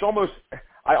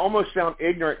 I almost sound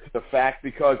ignorant to the fact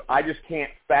because I just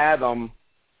can't fathom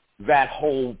that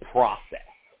whole process.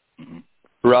 Mm-hmm.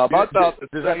 Rob, I thought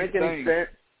does that make any sense?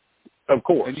 Of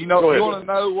course. And you want to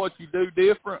know what you do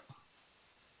different?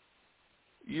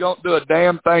 You don't do a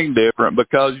damn thing different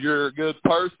because you're a good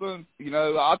person.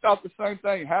 I thought the same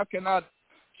thing. How can I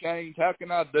change? How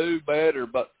can I do better?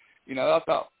 But, I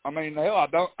thought,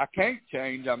 I can't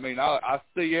change. I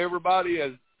see everybody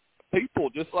as people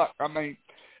just like,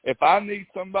 if I need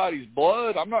somebody's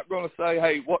blood, I'm not going to say,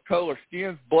 hey, what color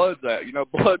skin's blood's at?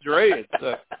 Blood's red.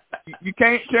 So you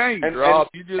can't change, Rob.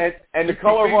 And the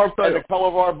color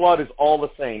of our blood is all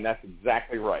the same. That's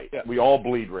exactly right. Yeah. We all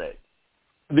bleed red.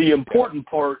 The important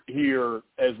part here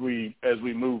as we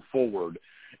move forward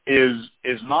is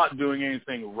not doing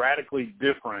anything radically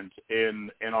different in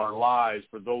our lives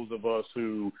for those of us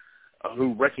who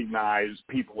recognize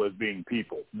people as being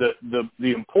people. The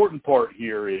important part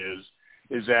here is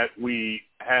that we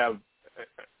have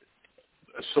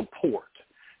support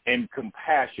and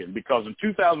compassion, because in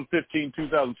 2015,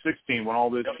 2016, when all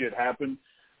this shit happened,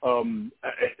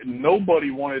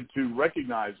 nobody wanted to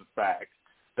recognize the fact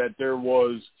that there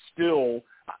was still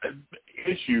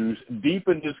issues deep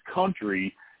in this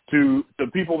country to the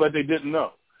people that they didn't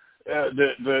know.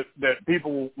 That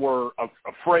people were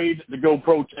afraid to go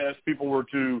protest. People were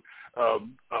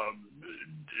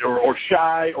or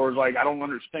shy, or like, I don't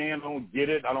understand, I don't get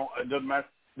it, it doesn't matter.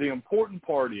 The important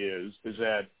part is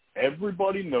that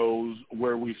everybody knows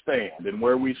where we stand, and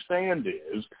where we stand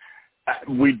is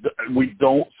we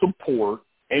don't support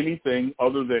anything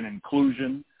other than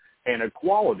inclusion and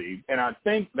equality. And I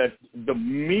think that the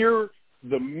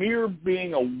mere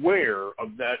being aware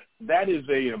of that is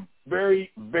a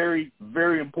very, very,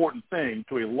 very important thing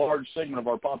to a large segment of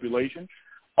our population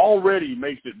already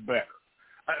makes it better.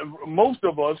 Most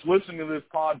of us listening to this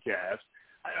podcast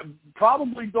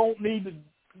probably don't need to.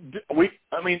 It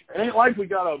ain't like we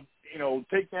gotta,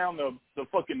 take down the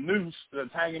fucking noose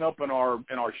that's hanging up in our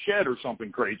shed or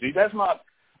something crazy. That's not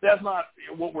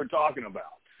what we're talking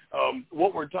about.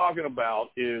 What we're talking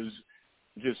about is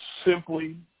just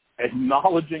simply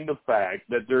acknowledging the fact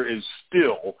that there is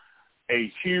still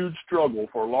a huge struggle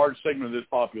for a large segment of this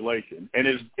population, and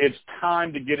it's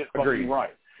time to get it fucking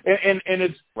right. And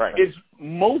it's right. It's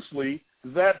mostly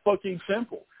that fucking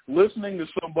simple. Listening to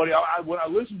somebody, when I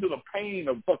listen to the pain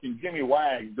of fucking Jimmy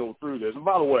Wags go through this, and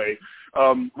by the way,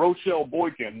 Rochelle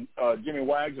Boykin, Jimmy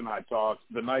Wags and I talked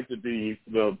the night that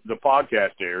the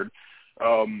podcast aired.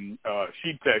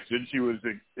 She texted. She was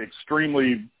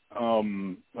extremely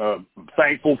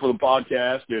thankful for the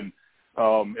podcast and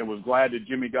was glad that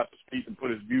Jimmy got to speak and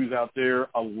put his views out there.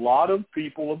 A lot of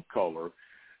people of color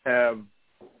have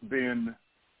been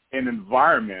in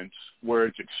environments where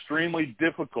it's extremely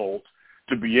difficult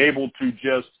to be able to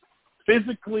just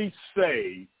physically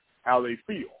say how they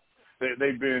feel.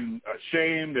 They've been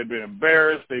ashamed, they've been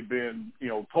embarrassed, they've been,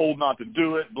 told not to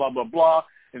do it, blah, blah, blah.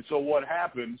 And so what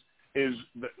happens is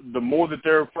the more that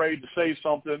they're afraid to say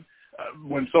something,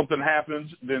 when something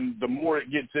happens, then the more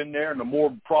it gets in there and the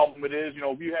more problem it is.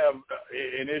 If you have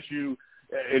an issue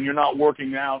and you're not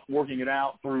working it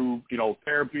out through,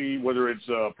 therapy, whether it's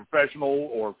professional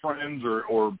or friends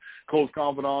or close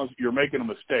confidants, you're making a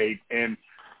mistake. And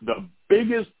the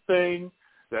biggest thing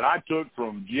that I took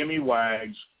from Jimmy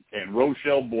Wags and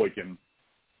Rochelle Boykin,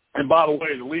 and by the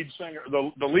way, the lead singer,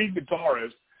 the lead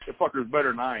guitarist, the fucker's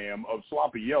better than I am, of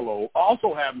Sloppy Yellow,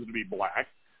 also happens to be black.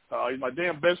 He's my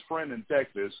damn best friend in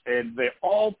Texas, and they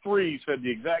all three said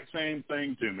the exact same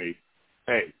thing to me.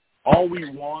 Hey, all we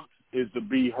want is to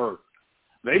be heard.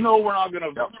 They know we're not going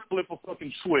to flip a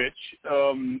fucking switch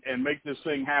and make this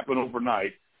thing happen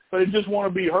overnight, but they just want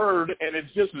to be heard, and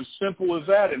it's just as simple as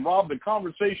that. And, Rob, the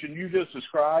conversation you just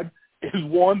described is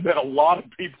one that a lot of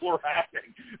people are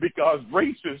having because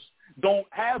racists don't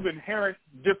have inherent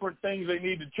different things they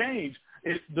need to change.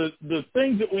 The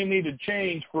things that we need to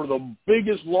change for the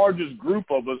biggest, largest group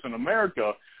of us in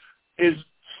America is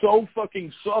so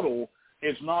fucking subtle,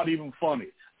 it's not even funny.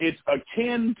 It's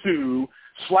akin to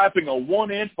slapping a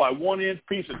 1-inch by 1-inch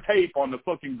piece of tape on the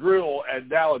fucking grill at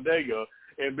Talladega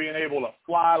and being able to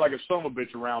fly like a son of a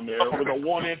bitch around there with a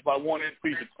 1-inch by 1-inch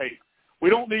piece of tape. We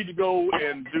don't need to go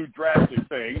and do drastic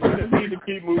things. We just need to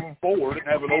keep moving forward and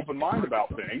have an open mind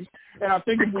about things. And I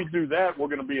think if we do that, we're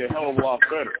going to be a hell of a lot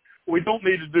better. We don't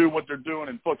need to do what they're doing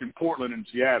in fucking Portland and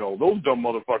Seattle. Those dumb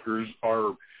motherfuckers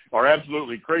are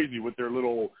absolutely crazy with their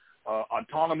little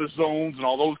autonomous zones and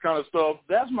all those kind of stuff.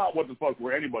 That's not what the fuck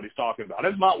anybody's talking about.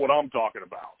 That's not what I'm talking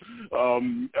about,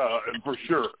 for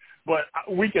sure. But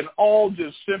we can all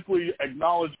just simply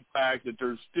acknowledge the fact that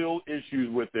there's still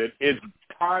issues with it. It's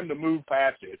time to move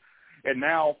past it. And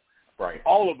now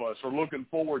all of us are looking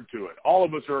forward to it. All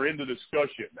of us are into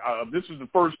discussion. This is the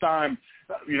first time,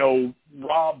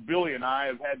 Rob, Billy, and I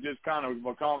have had this kind of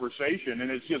a conversation,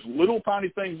 and it's just little tiny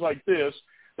things like this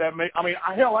that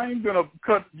I ain't going to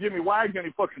cut Jimmy Wags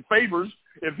any fucking favors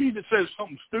if he just says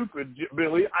something stupid,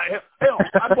 Billy.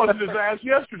 I busted his ass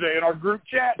yesterday in our group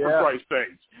chat, for Christ's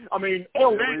sakes. I'm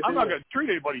not going to treat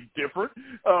anybody different,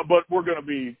 but we're going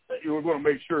to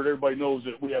make sure that everybody knows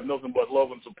that we have nothing but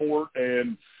love and support,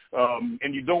 and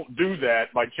you don't do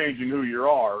that by changing who you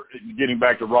are, getting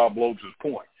back to Rob Lopes'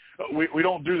 point. We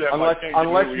don't do that unless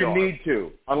you need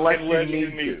to. Unless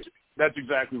you need to. That's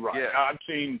exactly right. Yeah. I've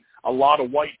seen a lot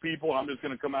of white people, and I'm just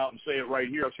going to come out and say it right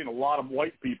here. I've seen a lot of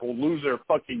white people lose their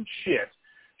fucking shit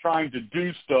trying to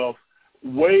do stuff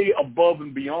way above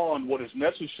and beyond what is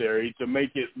necessary to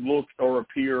make it look or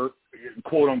appear,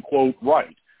 quote unquote,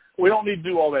 right. We don't need to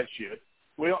do all that shit.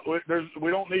 We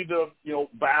don't need to,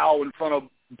 bow in front of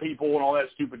people and all that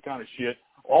stupid kind of shit.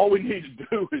 All we need to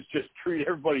do is just treat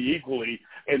everybody equally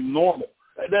and normal.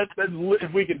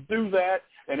 If we can do that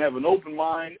and have an open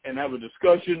mind and have a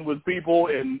discussion with people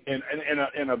and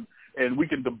we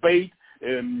can debate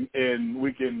and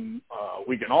we can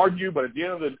argue, but at the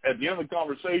end of the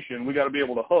conversation, we got to be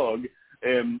able to hug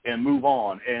and move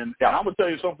on. And I'm gonna tell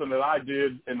you something that I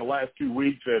did in the last 2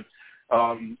 weeks that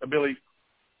Billy,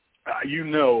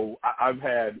 I've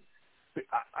had.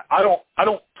 I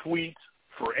don't tweet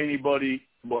for anybody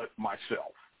but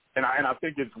myself, and I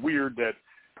think it's weird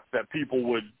that people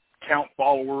would count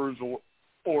followers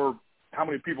or how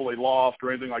many people they lost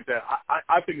or anything like that.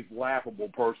 I think it's laughable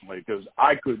personally because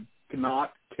I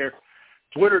cannot care.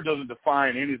 Twitter doesn't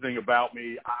define anything about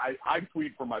me. I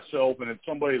tweet for myself, and if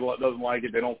somebody doesn't like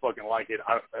it, they don't fucking like it.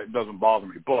 It doesn't bother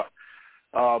me. But,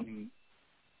 oh,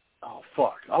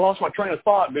 fuck. I lost my train of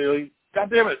thought, Billy. God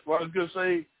damn it. What I was going to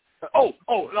say.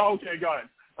 Okay, got it.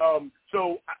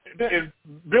 So if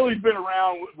Billy's been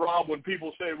around, Rob, when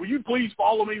people say, will you please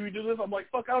follow me? We do this. I'm like,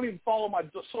 fuck, I don't even follow my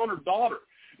son or daughter.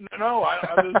 No, I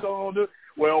just don't do it.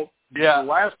 Well, the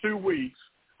last 2 weeks,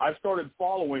 I started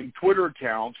following Twitter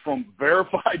accounts from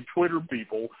verified Twitter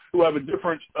people who have a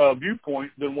different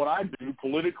viewpoint than what I do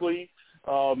politically,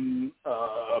 and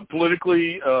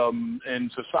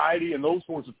society and those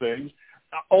sorts of things,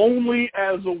 only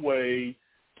as a way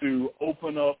to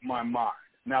open up my mind.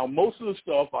 Now, most of the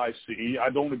stuff I see,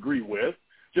 I don't agree with.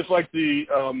 Just like the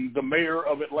mayor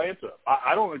of Atlanta,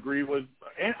 I don't agree with,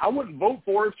 and I wouldn't vote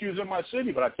for her if she was in my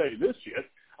city. But I tell you this shit.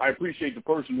 I appreciate the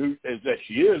person that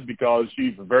she is because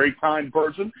she's a very kind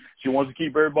person. She wants to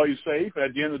keep everybody safe.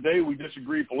 At the end of the day, we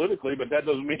disagree politically, but that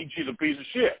doesn't mean she's a piece of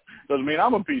shit. Doesn't mean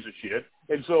I'm a piece of shit.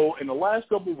 And so in the last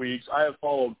couple of weeks, I have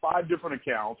followed 5 different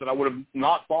accounts that I would have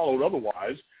not followed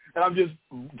otherwise. And I'm just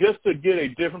to get a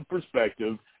different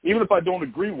perspective, even if I don't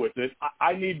agree with it,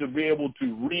 I need to be able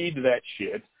to read that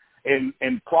shit and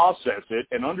process it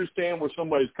and understand where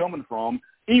somebody's coming from.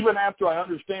 Even after I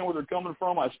understand where they're coming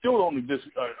from, I still don't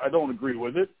agree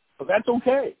with it, but that's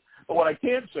okay. But what I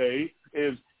can't say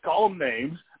is call them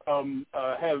names,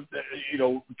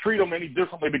 treat them any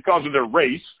differently because of their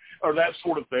race or that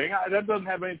sort of thing. That doesn't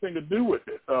have anything to do with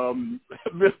it.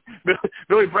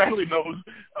 Billy Bradley knows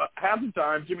half the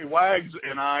time Jimmy Wags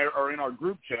and I are in our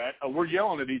group chat. We're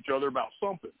yelling at each other about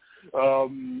something.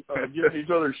 Giving each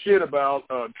other shit about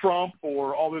Trump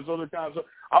or all this other kind of stuff.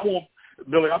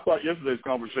 Billy, I thought yesterday's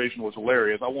conversation was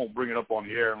hilarious. I won't bring it up on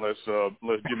the air unless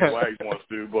Jimmy Wags wants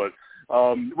to. But,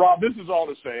 Rob, this is all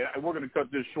to say. We're going to cut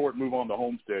this short and move on to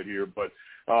Homestead here. But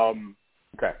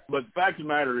okay. But the fact of the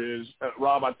matter is,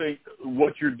 Rob, I think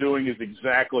what you're doing is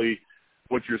exactly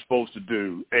what you're supposed to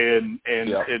do. And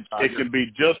it can be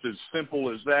just as simple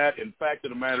as that. And the fact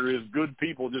of the matter is good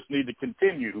people just need to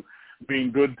continue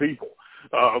being good people.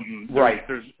 Right.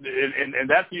 And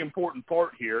that's the important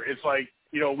part here. It's like,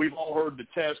 we've all heard the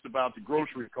test about the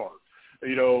grocery cart.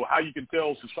 How you can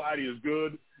tell society is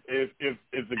good if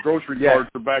the grocery carts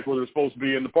are back where they're supposed to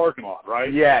be in the parking lot, right?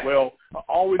 Yeah. Well,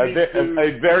 all we need to do...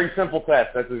 A very simple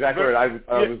test. That's exactly right.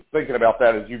 I was thinking about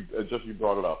that as you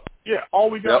brought it up. Yeah, all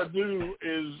we got to do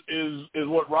is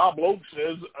what Rob Loeb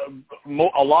says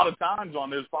a lot of times on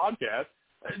this podcast.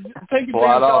 Take a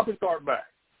damn shopping cart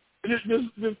back. Just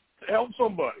help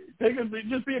somebody.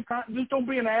 Just don't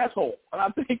be an asshole. And I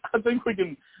think we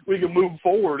can move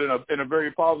forward in a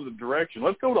very positive direction.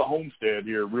 Let's go to Homestead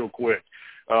here real quick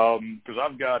because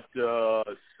I've got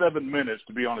 7 minutes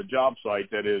to be on a job site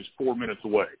that is 4 minutes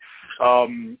away.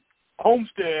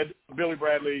 Homestead, Billy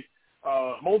Bradley,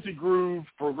 multi-groove,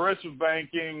 progressive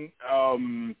banking.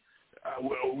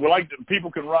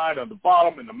 People can ride on the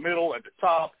bottom, in the middle, at the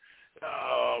top.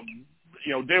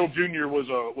 Dale Jr. was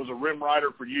a rim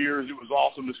rider for years. It was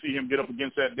awesome to see him get up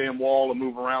against that damn wall and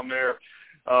move around there.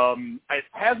 It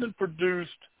hasn't produced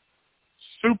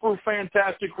super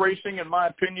fantastic racing, in my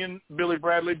opinion, Billy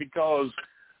Bradley, because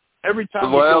every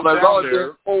time there's only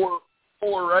been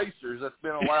four racers that's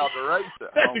been allowed to race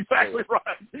at That's exactly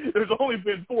right. There's only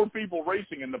been 4 people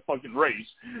racing in the fucking race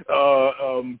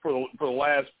for the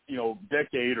last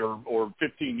decade or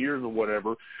 15 years or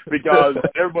whatever, because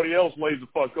everybody else lays the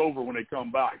fuck over when they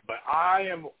come back. But I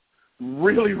am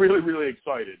really, really, really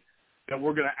excited that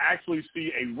we're going to actually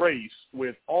see a race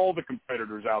with all the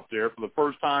competitors out there for the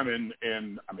first time in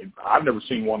I've never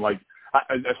seen one like.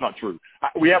 That's not true.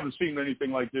 We haven't seen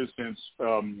anything like this since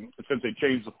they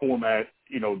changed the format,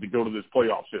 to go to this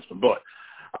playoff system. But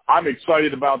I'm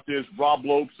excited about this. Rob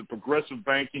Lopes, the progressive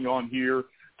banking on here.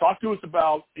 Talk to us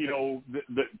about, the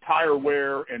tire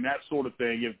wear and that sort of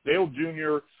thing. If Dale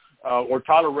Jr. Or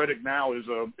Tyler Reddick now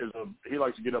he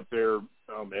likes to get up there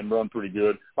and run pretty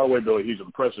good. By the way, Billy, he's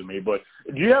impressing me. But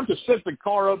do you have to set the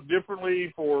car up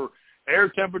differently for air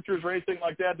temperatures or anything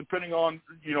like that, depending on,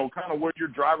 kind of where your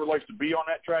driver likes to be on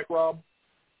that track, Rob?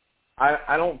 Well,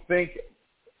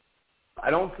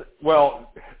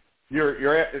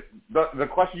 the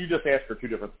question you just asked cover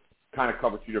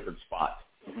 2 different spots.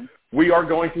 Mm-hmm. We are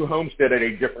going to Homestead at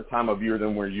a different time of year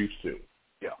than we're used to.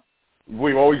 Yeah.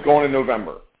 We've always gone in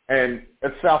November. And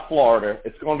it's South Florida.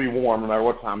 It's going to be warm no matter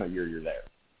what time of year you're there.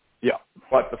 Yeah.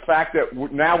 But the fact that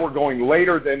now we're going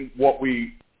later than what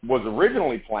was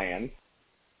originally planned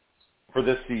for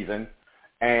this season,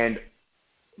 and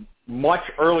much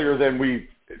earlier than we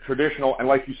traditional. And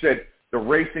like you said, the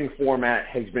racing format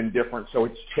has been different, so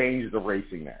it's changed the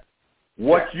racing there.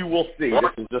 What you will see,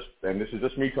 this is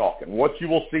just me talking, what you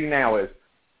will see now is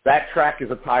that track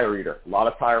is a tire eater. A lot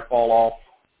of tire fall off.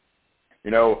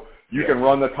 You can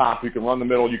run the top, you can run the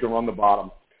middle, you can run the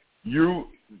bottom.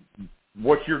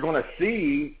 What you're going to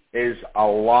see is a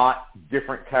lot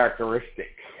different characteristics.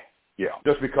 Yeah.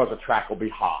 Just because the track will be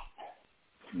hot.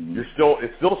 Mm-hmm. It's still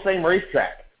the same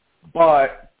racetrack.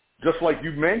 But just like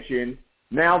you mentioned,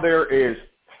 now there is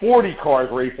 40 cars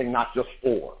racing, not just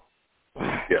 4.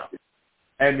 Yeah.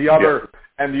 And the other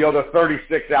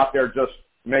 36 out there just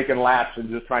making laps and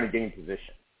just trying to gain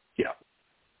position. Yeah.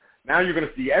 Now you're going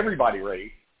to see everybody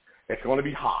race. It's going to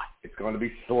be hot. It's going to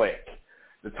be slick.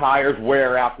 The tires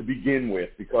wear out to begin with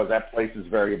because that place is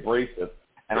very abrasive.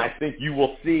 And I think you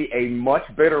will see a much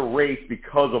better race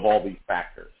because of all these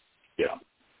factors. Yeah.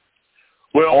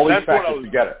 Well, all these factors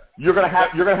together. You're going to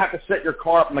have to set your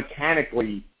car up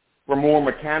mechanically for more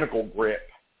mechanical grip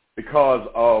because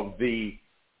of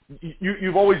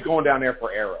you've always gone down there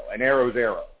for aero, and aero's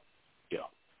aero. Yeah.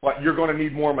 But you're going to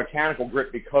need more mechanical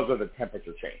grip because of the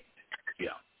temperature change. Yeah.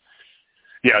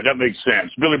 Yeah, that makes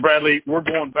sense. Billy Bradley, we're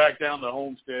going back down to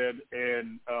Homestead,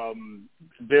 and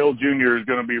Dale Jr. is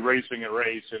going to be racing a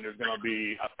race, and there's going to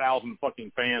be 1,000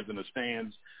 fucking fans in the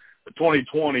stands.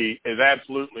 2020 is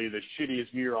absolutely the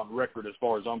shittiest year on record as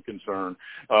far as I'm concerned,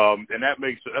 and that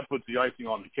puts the icing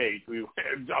on the cake.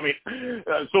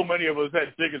 So many of us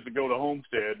had tickets to go to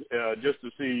Homestead just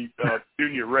to see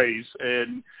Junior race,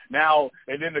 and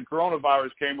then the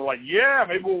coronavirus came. We're like, yeah,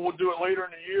 maybe we'll do it later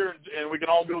in the year, and we can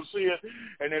all go see it.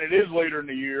 And then it is later in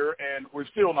the year, and we're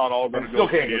still not all going to go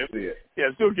see it.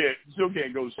 Yeah, still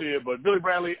can't go see it. But Billy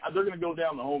Bradley, they're going to go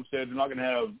down to Homestead. They're not going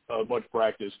to have much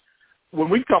practice. When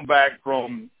we come back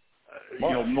from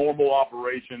normal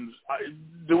operations,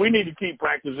 do we need to keep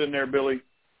practice in there, Billy?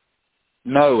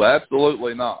 No,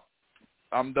 absolutely not.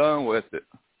 I'm done with it.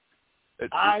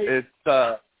 I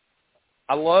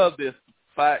love this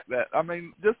fact that,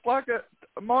 just like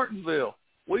at Martinsville,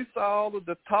 we saw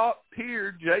the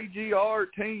top-tier JGR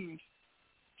teams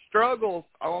struggle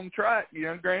on track.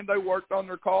 Granted, they worked on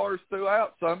their cars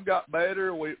throughout. Some got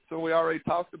better. We already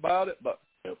talked about it, but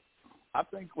I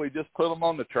think we just put them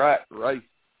on the track to race.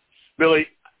 Billy,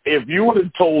 if you would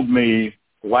have told me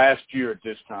last year at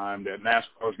this time that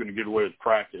NASCAR was going to get away with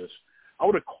practice, I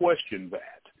would have questioned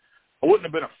that. I wouldn't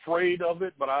have been afraid of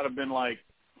it, but I'd have been like,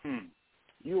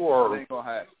 you are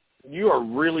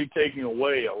really taking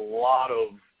away a lot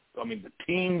of, the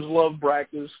teams love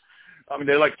practice.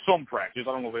 They like some practice.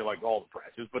 I don't know if they like all the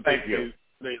practice, but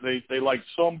they like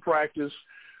some practice.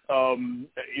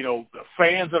 The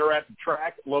fans that are at the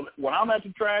track love it. When I'm at the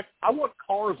track, I want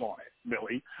cars on it,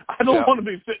 Billy. I don't want to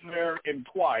be sitting there in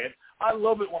quiet. I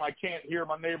love it when I can't hear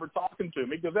my neighbor talking to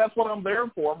me because that's what I'm there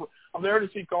for. I'm there to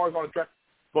see cars on the track.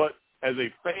 But as a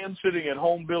fan sitting at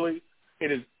home, Billy,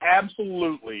 it has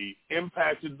absolutely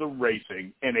impacted the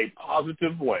racing in a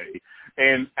positive way.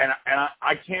 And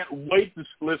I can't wait to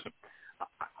listen.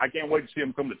 I can't wait to see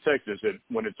them come to Texas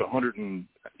when it's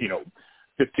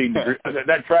 15 degrees.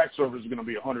 That track surface is going to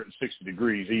be 160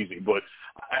 degrees easy, but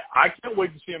I can't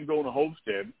wait to see them go to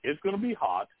Homestead. It's going to be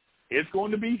hot. It's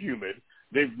going to be humid.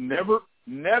 They've never,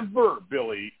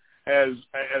 Billy, has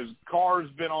cars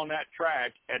been on that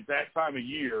track at that time of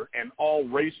year and all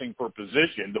racing for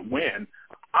position to win.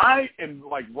 I am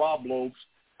like Rob Lopes.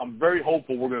 I'm very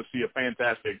hopeful we're going to see a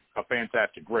fantastic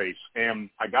race. And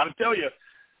I got to tell you,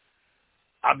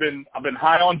 I've been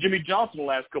high on Jimmy Johnson the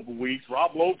last couple of weeks.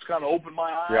 Rob Lopes kind of opened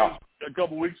my eyes a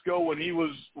couple of weeks ago when he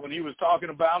was talking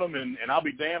about him, and I'll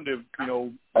be damned if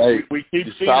we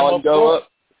keep seeing him go up.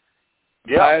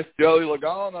 Yeah, past Joey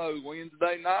Logano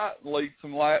Wednesday night, leads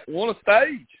some won a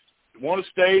stage,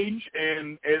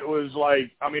 and it was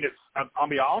like I'll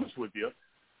be honest with you,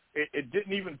 it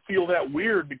didn't even feel that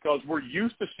weird because we're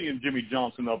used to seeing Jimmy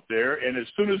Johnson up there, and as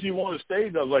soon as he won a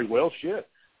stage, I was like, well, shit.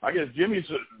 I guess Jimmy's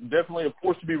definitely a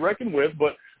force to be reckoned with,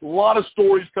 but a lot of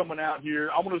stories coming out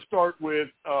here. I'm going to start with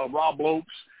Rob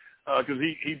Lopes because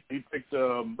he picked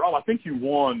Rob. I think you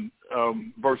won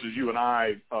versus you and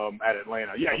I at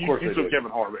Atlanta. Yeah, you took Kevin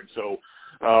Harvick, so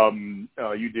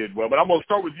you did well. But I'm going to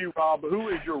start with you, Rob. Who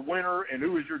is your winner and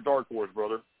who is your dark horse,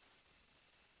 brother?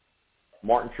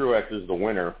 Martin Truex is the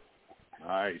winner.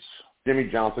 Nice. Jimmy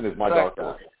Johnson is my dark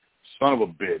horse. Son of a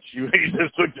bitch. You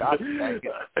just took it.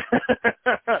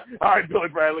 All right, Billy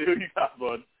Bradley, who you got,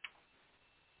 bud?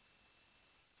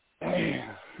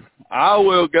 I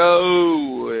will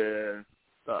go with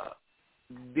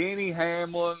Denny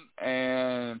Hamlin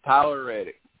and Tyler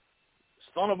Reddick.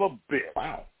 Son of a bitch.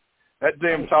 Wow. That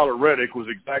damn Tyler Reddick was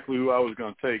exactly who I was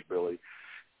going to take, Billy.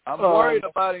 I'm worried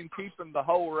about him keeping the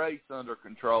whole race under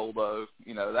control, though.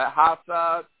 You know, that high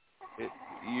side,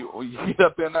 you get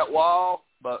up in that wall,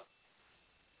 but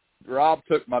Rob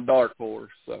took my dark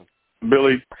horse. So,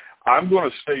 Billy, I'm going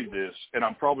to say this, and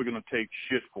I'm probably going to take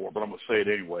shit for it, but I'm going to say it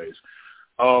anyways.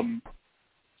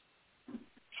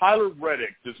 Tyler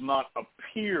Reddick does not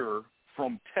appear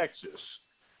from Texas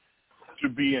to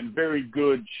be in very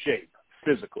good shape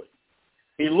physically.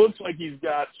 He looks like he's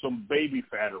got some baby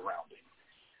fat around him.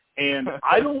 And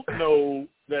I don't know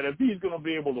that if he's going to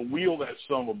be able to wheel that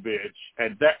son of a bitch,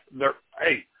 and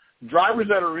drivers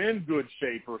that are in good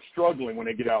shape are struggling when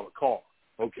they get out of the car.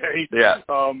 Okay? Yeah.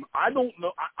 I don't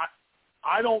know.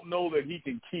 I don't know that he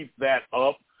can keep that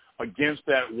up against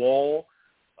that wall.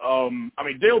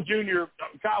 Dale Jr.,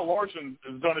 Kyle Larson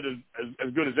has done it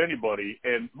as good as anybody,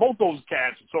 and both those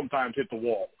cats sometimes hit the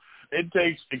wall. It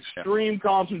takes extreme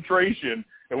concentration,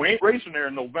 and we ain't racing there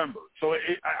in November. So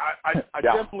I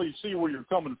definitely see where you're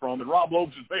coming from, and Rob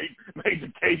Lopes has made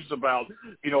the case about,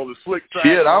 the slick track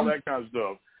and all that kind of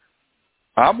stuff.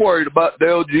 I'm worried about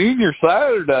Dale Jr.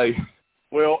 Saturday.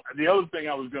 Well, the other thing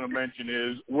I was going to mention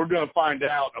is we're going to find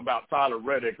out about Tyler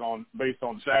Reddick based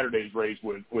on Saturday's race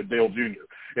with Dale Jr.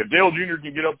 If Dale Jr.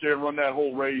 can get up there and run that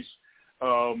whole race,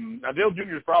 now Dale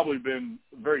Jr. has probably been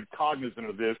very cognizant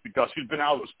of this because he's been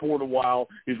out of the sport a while.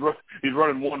 He's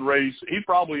running one race. He's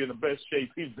probably in the best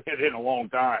shape he's been in a long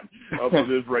time for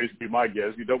this race, be my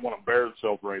guess. He don't want to embarrass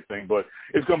himself or anything, but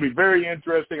it's going to be very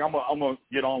interesting. I'm going to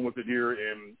get on with it here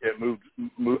and move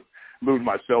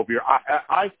myself here.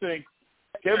 I think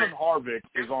Kevin Harvick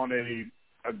is on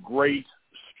a great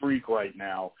streak right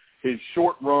now. His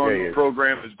short run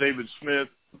program, as David Smith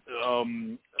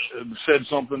said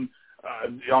something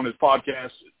on his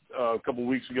podcast a couple of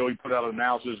weeks ago. He put out an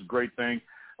analysis, a great thing.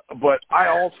 But I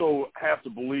also have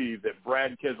to believe that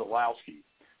Brad Keselowski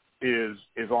is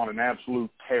on an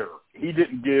absolute tear. He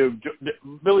didn't give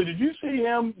 – Billy, did you see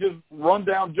him just run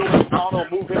down Joe Logano,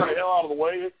 move him the hell out of the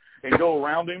way, and go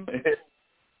around him?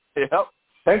 Yep.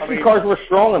 Penske cars were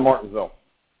strong in Martinsville.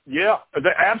 Yeah,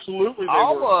 absolutely.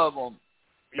 All of them.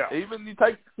 Yeah. Even you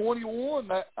take 21,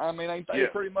 ain't they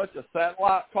pretty much a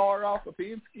satellite car off of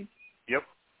Penske? Yep.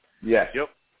 Yes. Yep.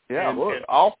 Yeah, and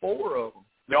all four of them.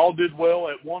 They all did well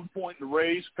at one point in the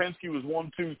race. Penske was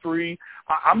 1, 2, 3.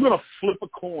 I'm going to flip a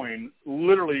coin.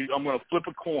 Literally, I'm going to flip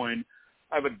a coin.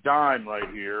 I have a dime right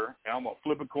here, and I'm going to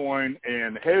flip a coin,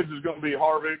 and heads is going to be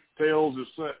Harvick. Tails is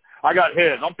I got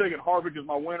heads. I'm taking Harvick as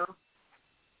my winner.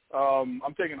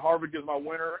 I'm taking Harvick as my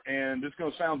winner, and it's going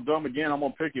to sound dumb again. I'm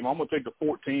going to pick him. I'm going to take the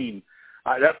 14.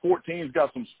 That 14's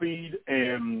got some speed,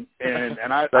 and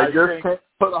I think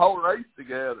put a whole race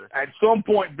together. At some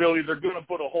point, Billy, they're going to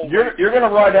put a whole. You're going to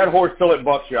ride that horse till it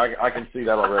bucks you. I can see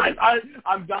that already.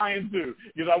 I'm dying to,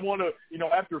 because I want to,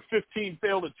 after 15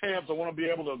 failed attempts, I want to be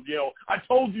able to yell, "I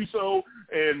told you so,"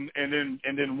 and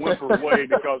then whimper away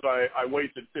because I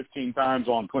wasted 15 times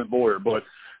on Clint Bowyer. But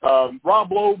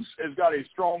Rob Lopes has got a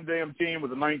strong damn team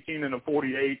with a 19 and a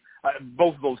 48.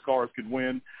 Both of those cars could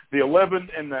win. The 11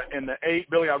 and the 8,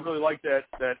 Billy, I really like that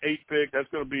 8 pick. That's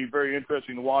going to be very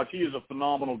interesting to watch. He is a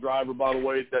phenomenal driver, by the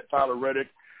way, that Tyler Reddick.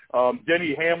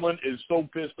 Denny Hamlin is so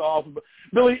pissed off.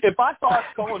 Billy, if I thought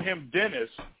calling him Dennis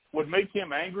would make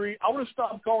him angry, I would have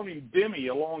stopped calling him Demi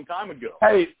a long time ago.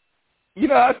 Hey,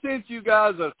 I sent you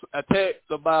guys a text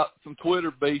about some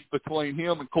Twitter beef between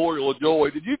him and Corey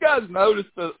LaJoie. Did you guys notice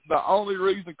the only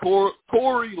reason Corey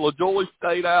LaJoie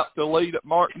stayed out to lead at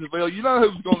Martinsville? You know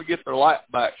who's going to get their lap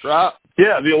back, right?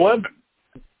 Yeah, the 11.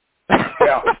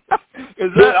 Yeah.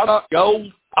 Is that not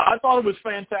gold? I thought it was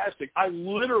fantastic. I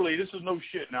literally, this is no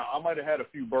shit. Now, I might have had a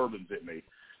few bourbons in me.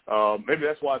 Maybe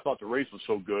that's why I thought the race was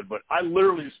so good, but I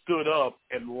literally stood up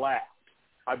and laughed.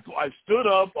 I stood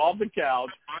up off the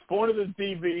couch, pointed at the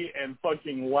TV, and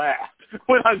fucking laughed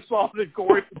when I saw that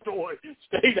Corey LaJoie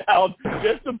stayed out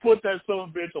just to put that son of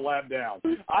a bitch a lap down.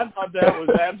 I thought that was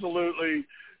absolutely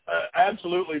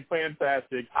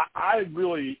fantastic. I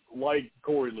really like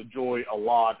Corey LaJoie a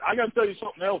lot. I got to tell you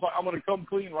something else. I'm going to come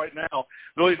clean right now.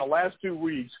 Really, in the last 2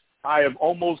 weeks, I have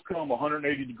almost come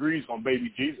 180 degrees on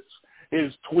baby Jesus.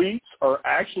 His tweets are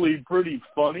actually pretty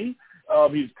funny.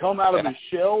 He's come out of his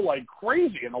shell like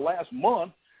crazy in the last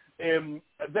month. And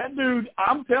that dude,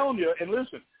 I'm telling you, and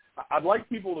listen, I'd like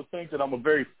people to think that I'm a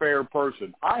very fair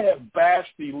person. I have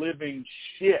bashed the living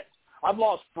shit. I've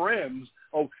lost friends.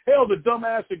 Oh, hell, the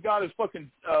dumbass that got his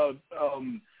fucking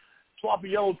sloppy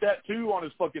yellow tattoo on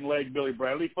his fucking leg, Billy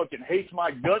Bradley, fucking hates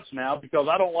my guts now because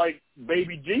I don't like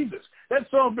baby Jesus. That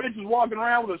son of a bitch is walking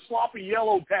around with a sloppy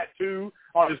yellow tattoo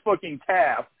on his fucking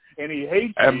calf, and he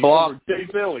hates me over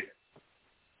Chase Elliott.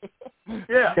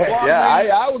 Yeah,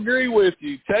 I agree with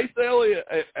you. Chase Elliott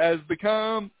has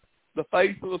become the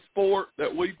face of the sport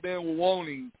that we've been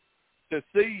wanting to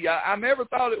see. I never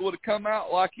thought it would have come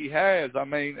out like he has. I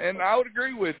mean, and I would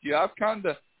agree with you. I've kind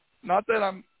of, not that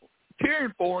I'm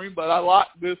cheering for him, but I like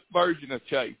this version of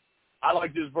Chase. I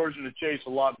like this version of Chase a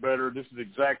lot better. This is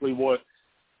exactly what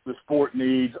the sport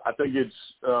needs. I think it's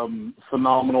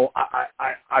phenomenal.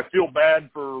 I feel bad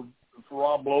for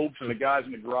Rob Lopes and the guys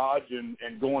in the garage and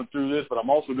going through this, but I'm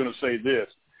also going to say this.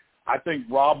 I think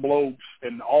Rob Lopes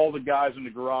and all the guys in the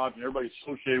garage and everybody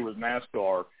associated with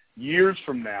NASCAR years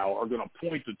from now are going to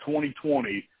point to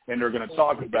 2020 and they're going to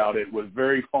talk about it with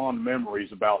very fond memories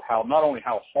about how not only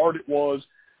how hard it was,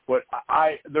 but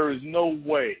there is no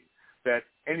way that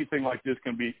anything like this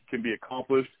can be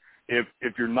accomplished if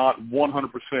you're not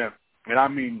 100%, and I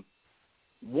mean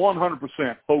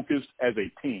 100% focused as a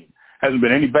team. Hasn't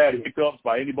been any bad hiccups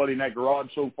by anybody in that garage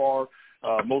so far.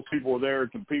 Most people are there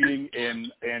competing,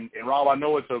 and Rob, I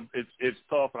know it's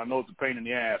tough, and I know it's a pain in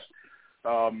the ass.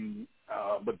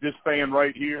 But this fan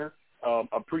right here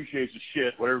appreciates the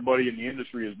shit what everybody in the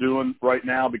industry is doing right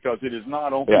now, because it is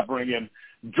not only bringing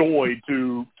joy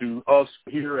to us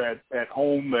here at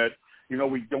home that, you know,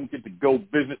 we don't get to go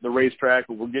visit the racetrack,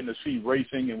 but we're getting to see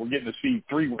racing, and we're getting to see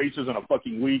 3 races in a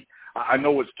fucking week. I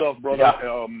know it's tough, brother,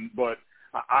 but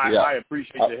I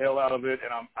appreciate the hell out of it,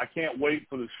 and I can't wait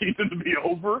for the season to be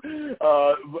over.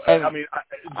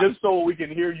 Just so we can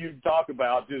hear you talk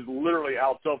about just literally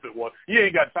how tough it was. You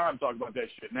ain't got time to talk about that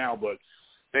shit now, but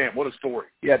damn, what a story.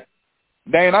 Yeah,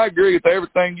 Dan, I agree with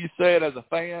everything you said. As a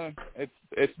fan,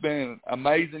 it's been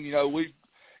amazing. You know, we've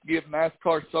given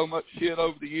NASCAR so much shit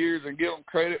over the years and give them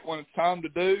credit when it's time to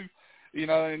do. You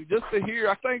know, and just to hear,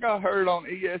 I think I heard on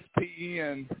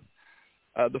ESPN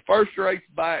the first race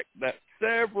back that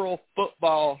several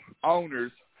football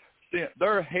owners sent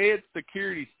their head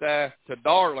security staff to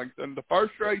Darlington the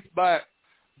first race back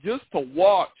just to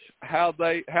watch how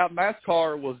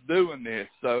NASCAR was doing this.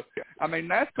 So, I mean,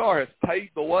 NASCAR has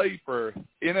paved the way for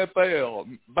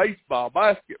NFL, baseball,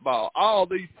 basketball, all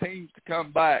these teams to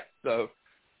come back. So,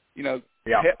 you know,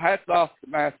 hats off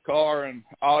to NASCAR and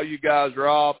all you guys,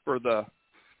 Rob, for the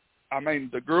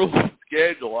grueling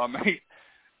schedule. I mean,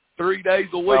 3 days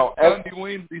a week, Sunday,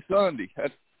 Wednesday, Sunday.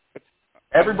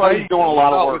 Everybody's doing a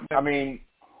lot of work. I mean,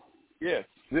 yes.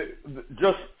 And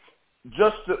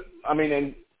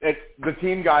the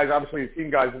team guys, obviously the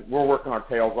team guys, we're working our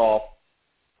tails off.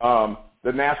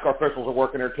 The NASCAR officials are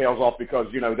working their tails off because,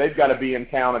 you know, they've got to be in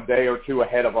town a day or two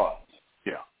ahead of us.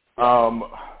 Yeah.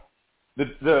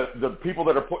 The people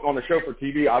that are putting on the show for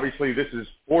TV, obviously this is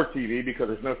for TV because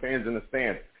there's no fans in the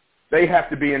stands. They have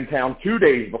to be in town 2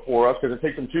 days before us because it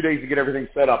takes them 2 days to get everything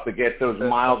set up, to get those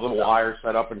miles of wire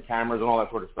set up and cameras and all that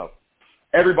sort of stuff.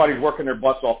 Everybody's working their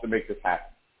butts off to make this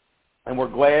happen. And we're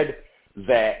glad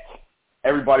that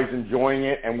everybody's enjoying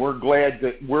it, and we're glad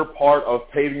that we're part of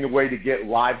paving the way to get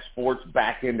live sports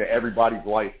back into everybody's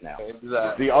life now.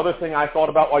 Exactly. The other thing I thought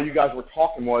about while you guys were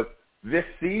talking was this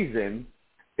season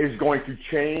is going to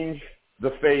change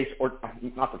the face, or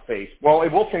not the face. Well,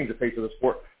 it will change the face of the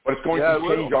sport, but it's going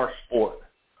to change our sport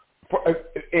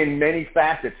in many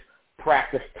facets.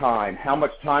 Practice time, how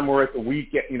much time we're at the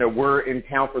weekend, you know, we're in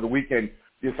town for the weekend.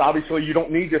 It's obviously you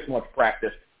don't need this much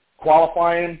practice.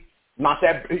 Qualifying, not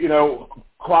that, you know,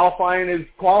 qualifying is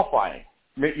qualifying.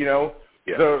 You know,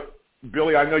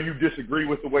 Billy, I know you disagree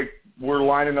with the way we're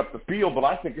lining up the field, but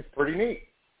I think it's pretty neat.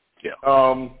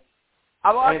 Yeah.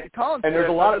 I like the concept. And there's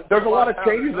a lot of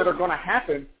changes that are going to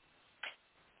happen.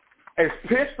 As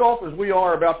pissed off as we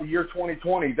are about the year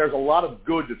 2020, there's a lot of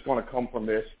good that's going to come from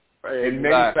this in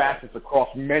many facets across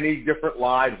many different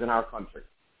lives in our country.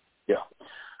 Yeah.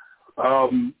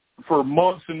 For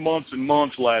months and months and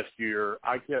months last year,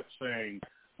 I kept saying,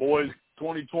 boys,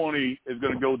 2020 is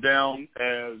going to go down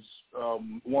as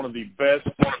one of the best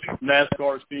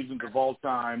NASCAR seasons of all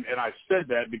time. And I said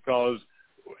that because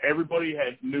everybody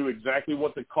knew exactly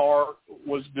what the car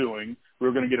was doing. We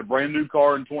were going to get a brand new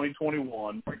car in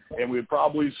 2021, and we'd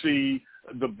probably see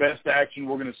the best action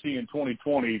we're going to see in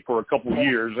 2020 for a couple of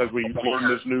years as we learn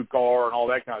this new car and all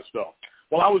that kind of stuff.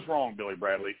 Well, I was wrong, Billy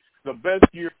Bradley. The best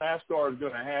year NASCAR is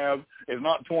going to have is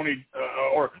not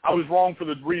or I was wrong for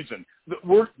the reason.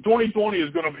 2020 is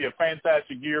going to be a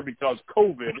fantastic year because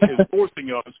COVID is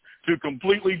forcing us to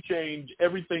completely change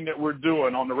everything that we're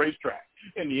doing on the racetrack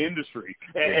in the industry.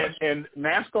 And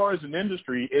NASCAR as an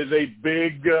industry is a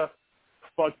big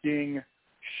fucking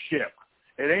ship.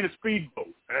 It ain't a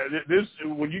speedboat.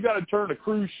 When you got to turn a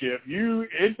cruise ship,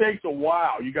 it takes a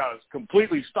while. You got to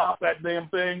completely stop that damn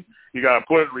thing. You got to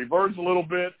put it in reverse a little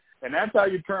bit. And that's how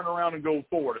you turn around and go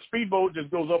forward. A speedboat just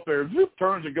goes up there, zoop,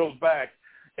 turns and goes back.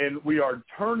 And we are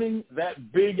turning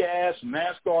that big-ass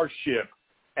NASCAR ship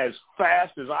as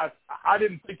fast as I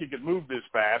didn't think it could move this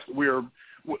fast.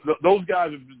 Those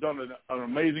guys have done an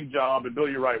amazing job. And, Bill,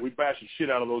 you're right. We bash the shit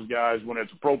out of those guys when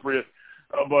it's appropriate.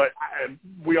 But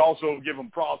we also give them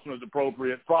props when it's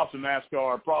appropriate. Props to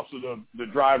NASCAR, props to the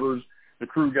drivers, the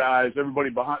crew guys, everybody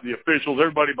behind the officials,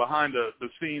 everybody behind the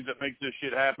scenes that makes this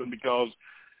shit happen, because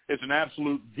it's an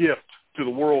absolute gift to the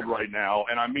world right now.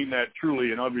 And I mean that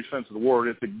truly in every sense of the word.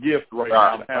 It's a gift right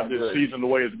now to have this season the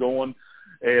way it's going.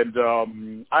 And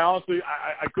I honestly,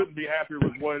 I couldn't be happier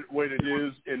with what it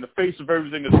is in the face of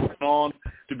everything that's going on,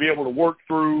 to be able to work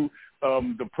through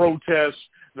the protests,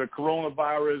 the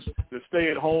coronavirus, the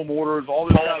stay-at-home orders, all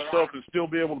this kind of stuff, and still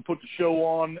be able to put the show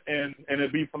on and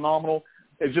it be phenomenal.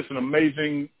 It's just an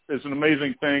amazing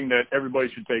thing that everybody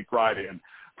should take pride in.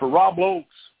 For Rob Lokes,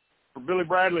 for Billy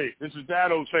Bradley, this is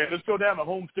Dado saying, let's go down to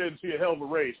Homestead and see a hell of a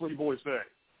race. What do you boys say?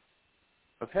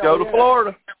 Let's go to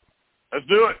Florida. Let's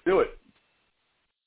do it. Do it.